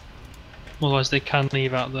 Otherwise they can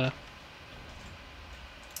leave out there.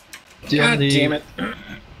 The only damn it.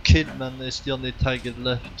 Kidman is the only target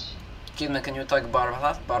left. Kidman, can you tag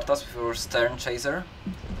Bartas with your stern chaser?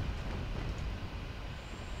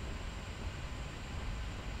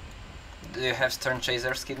 Do you have stern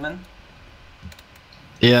chasers, Kidman?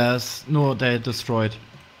 Yes, no, they destroyed.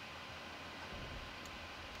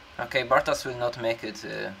 Okay, Bartas will not make it.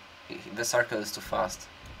 The circle is too fast.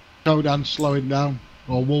 Kodan's slowing down.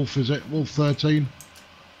 Or Wolf, is it? Wolf 13?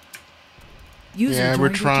 Yeah, we're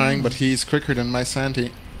trying, but he's quicker than my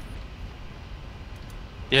Santi.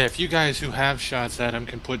 Yeah, if you guys who have shots at him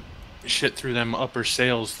can put shit through them upper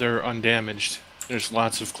sails, they're undamaged. There's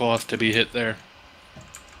lots of cloth to be hit there.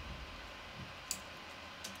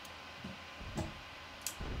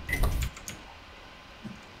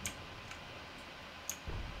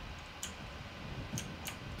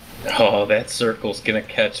 Oh, that circle's gonna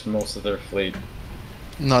catch most of their fleet.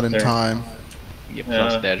 Not in time. Yeah,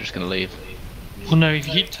 plus they're just gonna leave. Well, no, if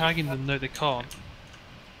you keep tagging them, no, they can't.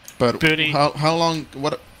 But how long?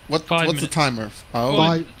 What's the timer?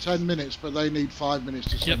 Oh, 10 minutes, but they need 5 minutes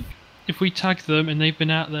to sink. If we tag them and they've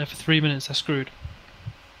been out there for 3 minutes, they're screwed.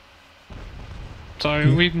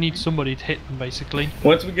 So we need somebody to hit them, basically.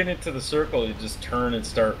 Once we get into the circle, you just turn and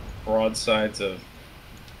start broadsides of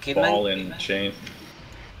ball and chain.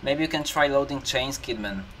 Maybe you can try loading chains,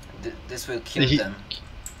 Kidman. This will kill them.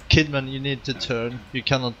 Kidman, you need to turn. You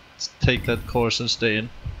cannot take that course and stay in.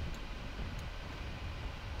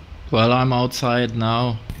 Well, I'm outside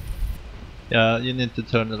now. Yeah, you need to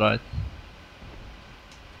turn right.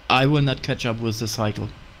 I will not catch up with the cycle.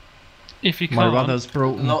 If you My can't, rudder's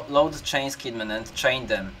broken. Load the chains, Kidman, and chain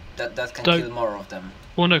them. That can kill more of them.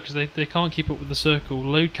 Well, no, because they can't keep up with the circle.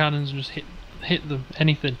 Load cannons and just hit them.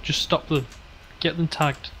 Anything. Just stop them. Get them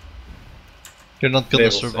tagged. You're not gonna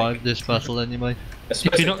survive this battle anyway. If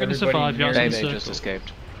you're not gonna survive, you're outside the circle. just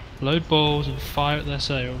escaped. Load balls and fire at their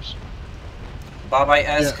sails. Bye-Bye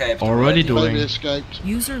escaped. Already doing. Escaped.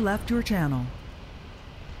 User left your channel.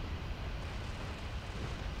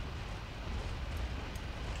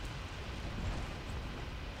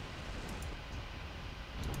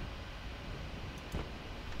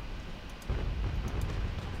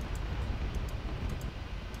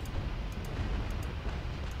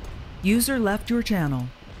 User left your channel.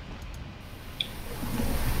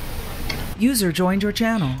 User joined your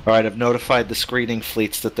channel. Alright, I've notified the screening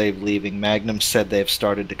fleets that they're leaving. Magnum said they've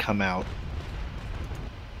started to come out.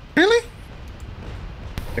 Really?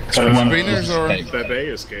 Screeners or Bebe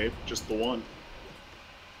escaped, just the one.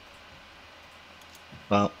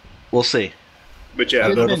 Well, we'll see. But yeah,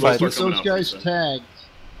 I've notified Keep those guys tagged.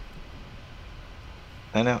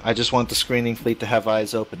 I know. I just want the screening fleet to have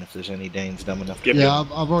eyes open if there's any Danes dumb enough. Yeah,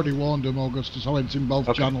 I've already warned them, Augustus. I went in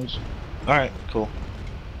both channels. Alright, cool.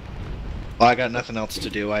 Well, I got nothing else to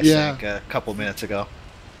do. I sank a couple minutes ago.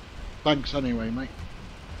 Thanks anyway, mate.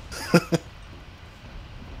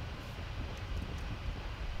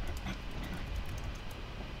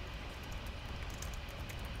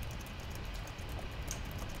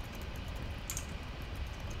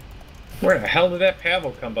 Where the hell did that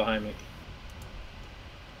Pavel come behind me?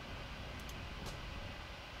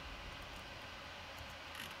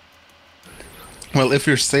 Well, if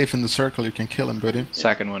you're safe in the circle, you can kill him, buddy.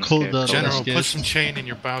 Second one. General, put some chain in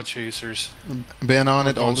your bow chasers. Been on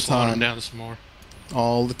it all the Slow them time. down some more.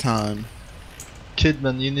 All the time.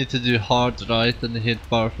 Kidman, you need to do hard right and hit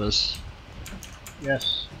Barfus.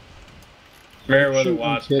 Yes. Meriwether Shoot me,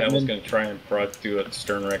 watched Pavel's Kidman. gonna try and do a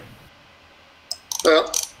stern wreck.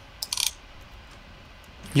 Well,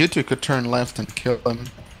 You two could turn left and kill him.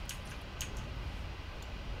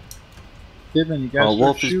 Kidman, you guys Well, start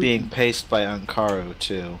Wolf is shooting. being paced by Ankaru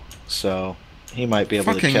too, so He might be able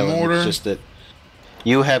to Fucking kill him. mortar. It's just that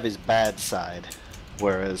you have his bad side,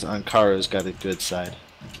 whereas Ankaru's got a good side.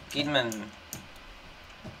 Kidman,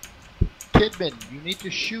 Kidman, you need to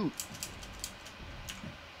shoot.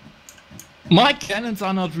 My cannons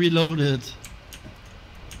are not reloaded.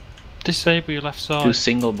 Disable your left side. Do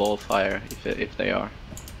single ball fire if they are.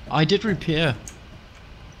 I did repair.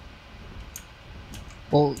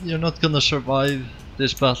 Well, you're not gonna survive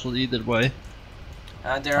this battle either way.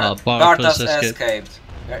 Bartas escaped.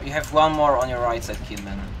 You have one more on your right side,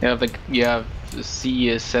 Kidman. You have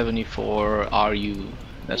C74 RU.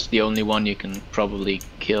 That's the only one you can probably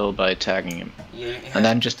kill by tagging him. And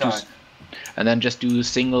then just do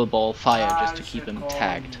single ball fire just to keep him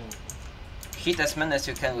tagged. Hit as many as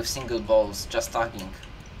you can with single balls, just tagging.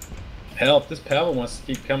 Help! This Pavel wants to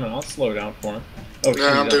keep coming. I'll slow down for him. Oh, shit,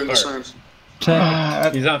 I'm he's doing on the fire.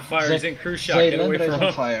 same. He's on fire. He's in cruise shot. Get away from him.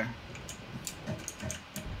 on fire.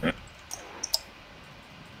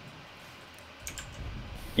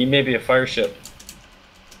 He may be a fire ship.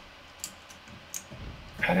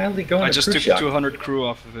 How the hell did he go on I a just cruise took shot? 200 crew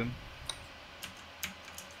off of him.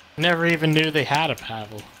 Never even knew they had a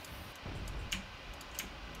Pavel.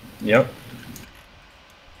 Yep.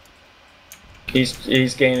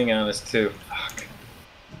 He's gaining on us too. Fuck.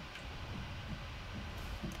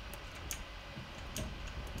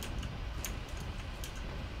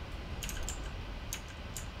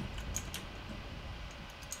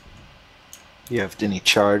 You have any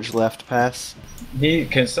charge left, Pass?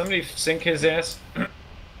 Can somebody sink his ass?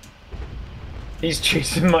 He's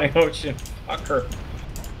chasing my ocean. Fucker.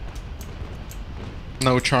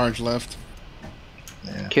 No charge left.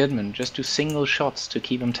 Kidman, just do single shots to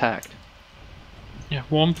keep him tagged. Yeah,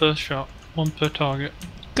 one per shot, one per target.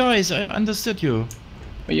 Guys, I understood you.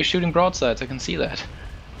 But you're shooting broadsides, I can see that.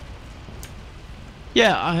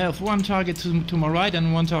 Yeah, I have one target to my right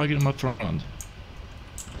and one target in my front.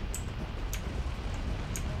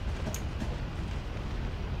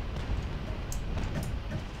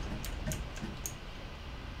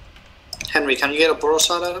 Henry, can you get a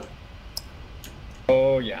broadside at him?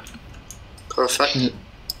 Oh yeah. Perfect.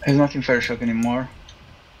 He's not in fire shock anymore.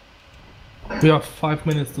 We have 5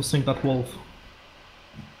 minutes to sink that wolf.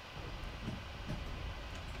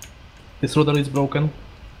 His rudder is broken.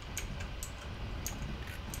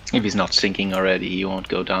 If he's not sinking already, he won't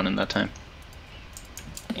go down in that time.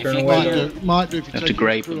 If you Might do if you have take to the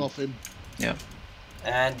grape crew him. off him. Yeah.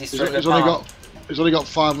 And destroy the He's only pump. got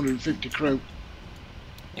 550 crew.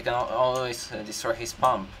 You can always destroy his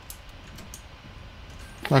pump.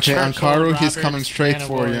 Okay, Churchill, Ankaru, he's Roberts, coming straight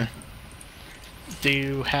for Naval. you. Do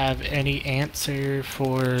you have any answer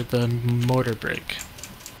for the mortar break?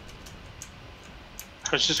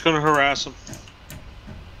 I was just gonna harass him.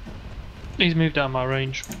 He's moved out of my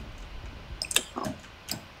range.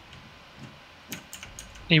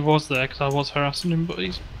 He was there because I was harassing him, but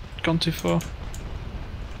he's gone too far.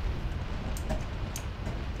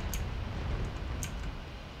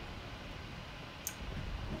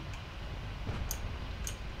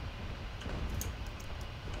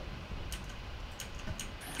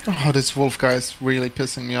 Oh, this wolf guy's really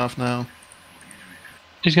pissing me off now.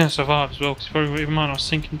 He's going to survive as well because probably we might not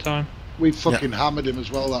sink in time. We fucking hammered him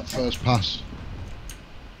as well that first pass.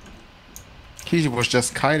 He was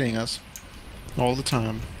just kiting us all the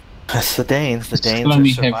time. That's the Danes. The Danes Still are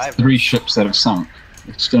only survivors. have 3 ships that have sunk.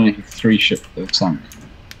 Still only have 3 ships that have sunk.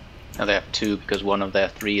 Now they have 2 because one of their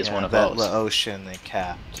 3 is one of that ours. the ocean they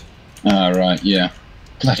capped. Ah, right, yeah.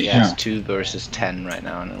 Bloody Yeah, it's hell. 2 versus 10 right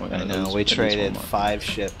now, and then we're I gonna know, lose we at least traded one more. 5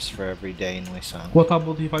 ships for every Dane we sunk. What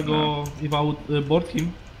about if I go, if I would board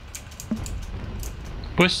him?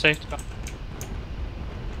 We're safe to go.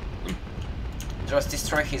 Just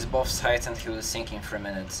destroy his both sides and he will sink in 3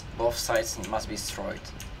 minutes. Both sides must be destroyed.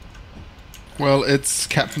 Well, it's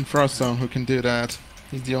Captain Froststone who can do that.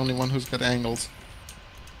 He's the only one who's got angles.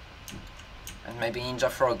 And maybe Ninja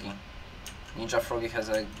Froggy. Ninja Froggy has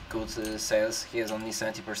a good sales, he has only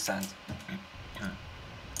 70%.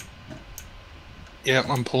 Yeah,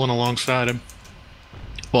 I'm pulling alongside him.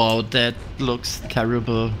 Wow, that looks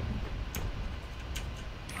terrible.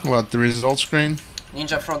 What, the result screen?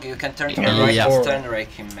 Ninja Froggy, you can turn to the Yeah. right Yeah. and stern rake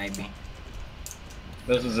him maybe.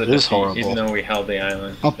 This is a It is defeat, horrible. even though we held the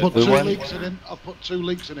island. I've put We 2 won- leaks in him. I've put 2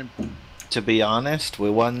 leaks in him. To be honest, we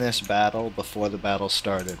won this battle before the battle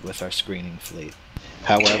started with our screening fleet.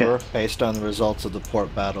 However, based on the results of the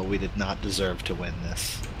port battle, we did not deserve to win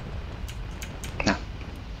this.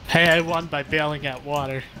 Hey, I won by bailing out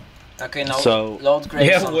water. Okay, now So- load grapes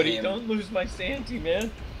Yeah, on Woody, him. don't lose my sanity,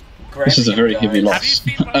 man. Grab This is a him, very guys. heavy Have you loss.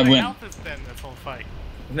 seen what I my win. health has been this whole fight?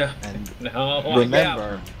 No, And no.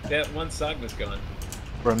 remember, yeah, that one sog was gone.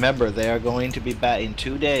 Remember, they are going to be back in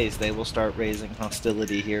 2 days. They will start raising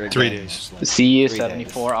hostility here again. 3 days.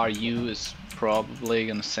 CE-74RU is probably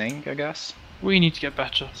gonna sink, I guess. We need to get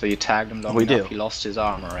better. So you tagged him long We enough, do. he lost his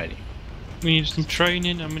arm already. We need some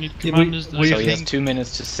training and we need commanders. So he has 2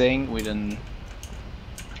 minutes to sing, we didn't...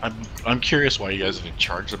 I'm curious why you guys didn't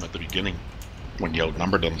charge them at the beginning when you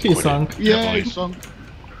outnumbered them. He sunk. Yeah, he sunk.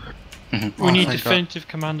 We need definitive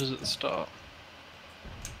commanders at the start.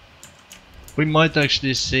 We might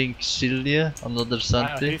actually sink Silja, another Wow,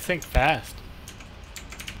 Santi. you think fast.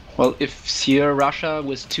 Well, if Sierra Russia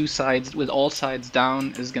with all sides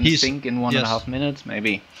down is gonna sink in 1.5 minutes,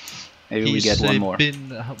 maybe we get one more. He's been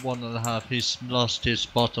 1.5, he's lost his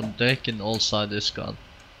bottom deck and all side is gone.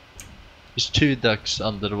 He's 2 decks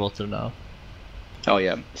underwater now. Oh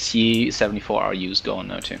yeah, CE-74RU is gone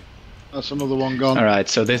now too. That's another one gone. Alright,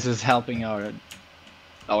 so this is helping our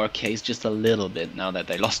case just a little bit now that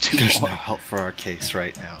they lost 2 There's no more. help for our case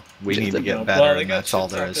right now. We Just need a to get bit. better, Well, they and got that's all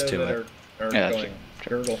ships there out is there to that it. are Yeah, going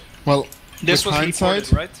turtle. Well, This with was hindsight,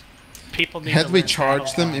 reported, right? People need had to we learn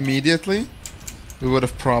charged them immediately, we would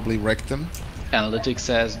have probably wrecked them. Analytics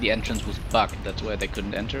says the entrance was bugged, that's why they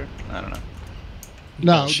couldn't enter. I don't know.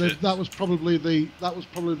 No, that was probably the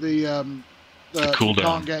cooldown. You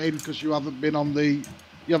can't get in because you haven't been on the,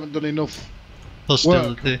 you haven't done enough Hostility.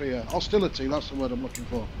 work up here. Hostility, that's the word I'm looking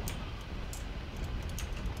for.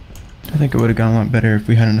 I think it would have gone a lot better if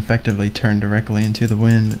we hadn't effectively turned directly into the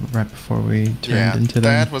wind right before we turned into them.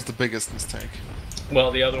 That was the biggest mistake.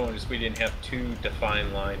 Well, the other one is we didn't have 2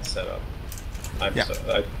 defined lines set up.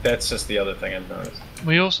 That's just the other thing I've noticed.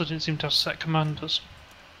 We also didn't seem to have set commanders.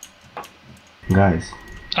 Guys.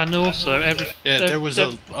 And also, there was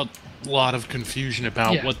a lot of confusion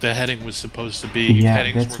about what the heading was supposed to be. Yeah,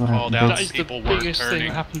 Headings that's were what called I- out, That is the people weren't biggest thing turning.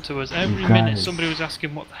 that happened to us. Every Guys. minute somebody was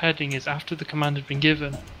asking what the heading is after the command had been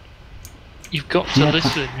given. You've got to Yeah,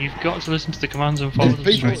 listen. You've got to listen to the commands and follow them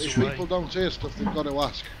If straight away. people don't hear stuff, they've got to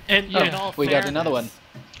ask. And in all we got another one.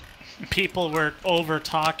 People were over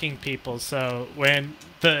talking people, so when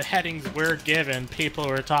the headings were given, people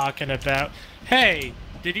were talking about, hey,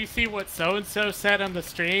 did you see what so and so said on the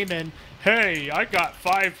stream? And hey, I got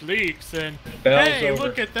 5 leaks, and Bell's hey, over.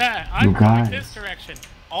 look at that, I'm going this direction.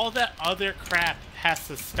 All that other crap has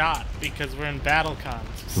to stop because we're in battle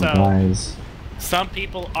cons. So Guys. some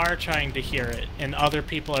people are trying to hear it, and other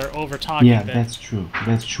people are over talking Yeah, them. that's true.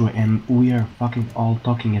 That's true. And we are fucking all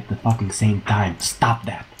talking at the fucking same time. Stop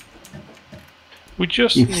that. We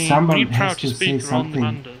just If need someone we need has proud to say speaker on something,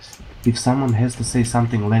 commanders. if someone has to say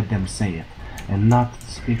something, let them say it, and not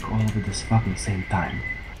speak all at this fucking same time.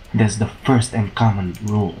 That's the first and common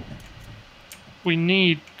rule. We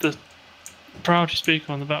need the proud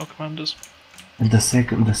speaker on the battle commanders. And the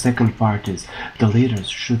second part is the leaders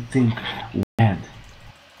should think ahead,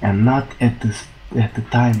 and not at the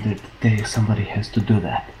time that somebody has to do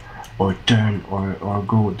that, or turn or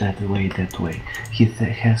go that way. He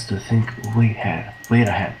has to think way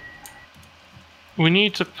ahead. We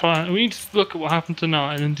need to plan. We need to look at what happened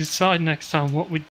tonight and then decide next time what we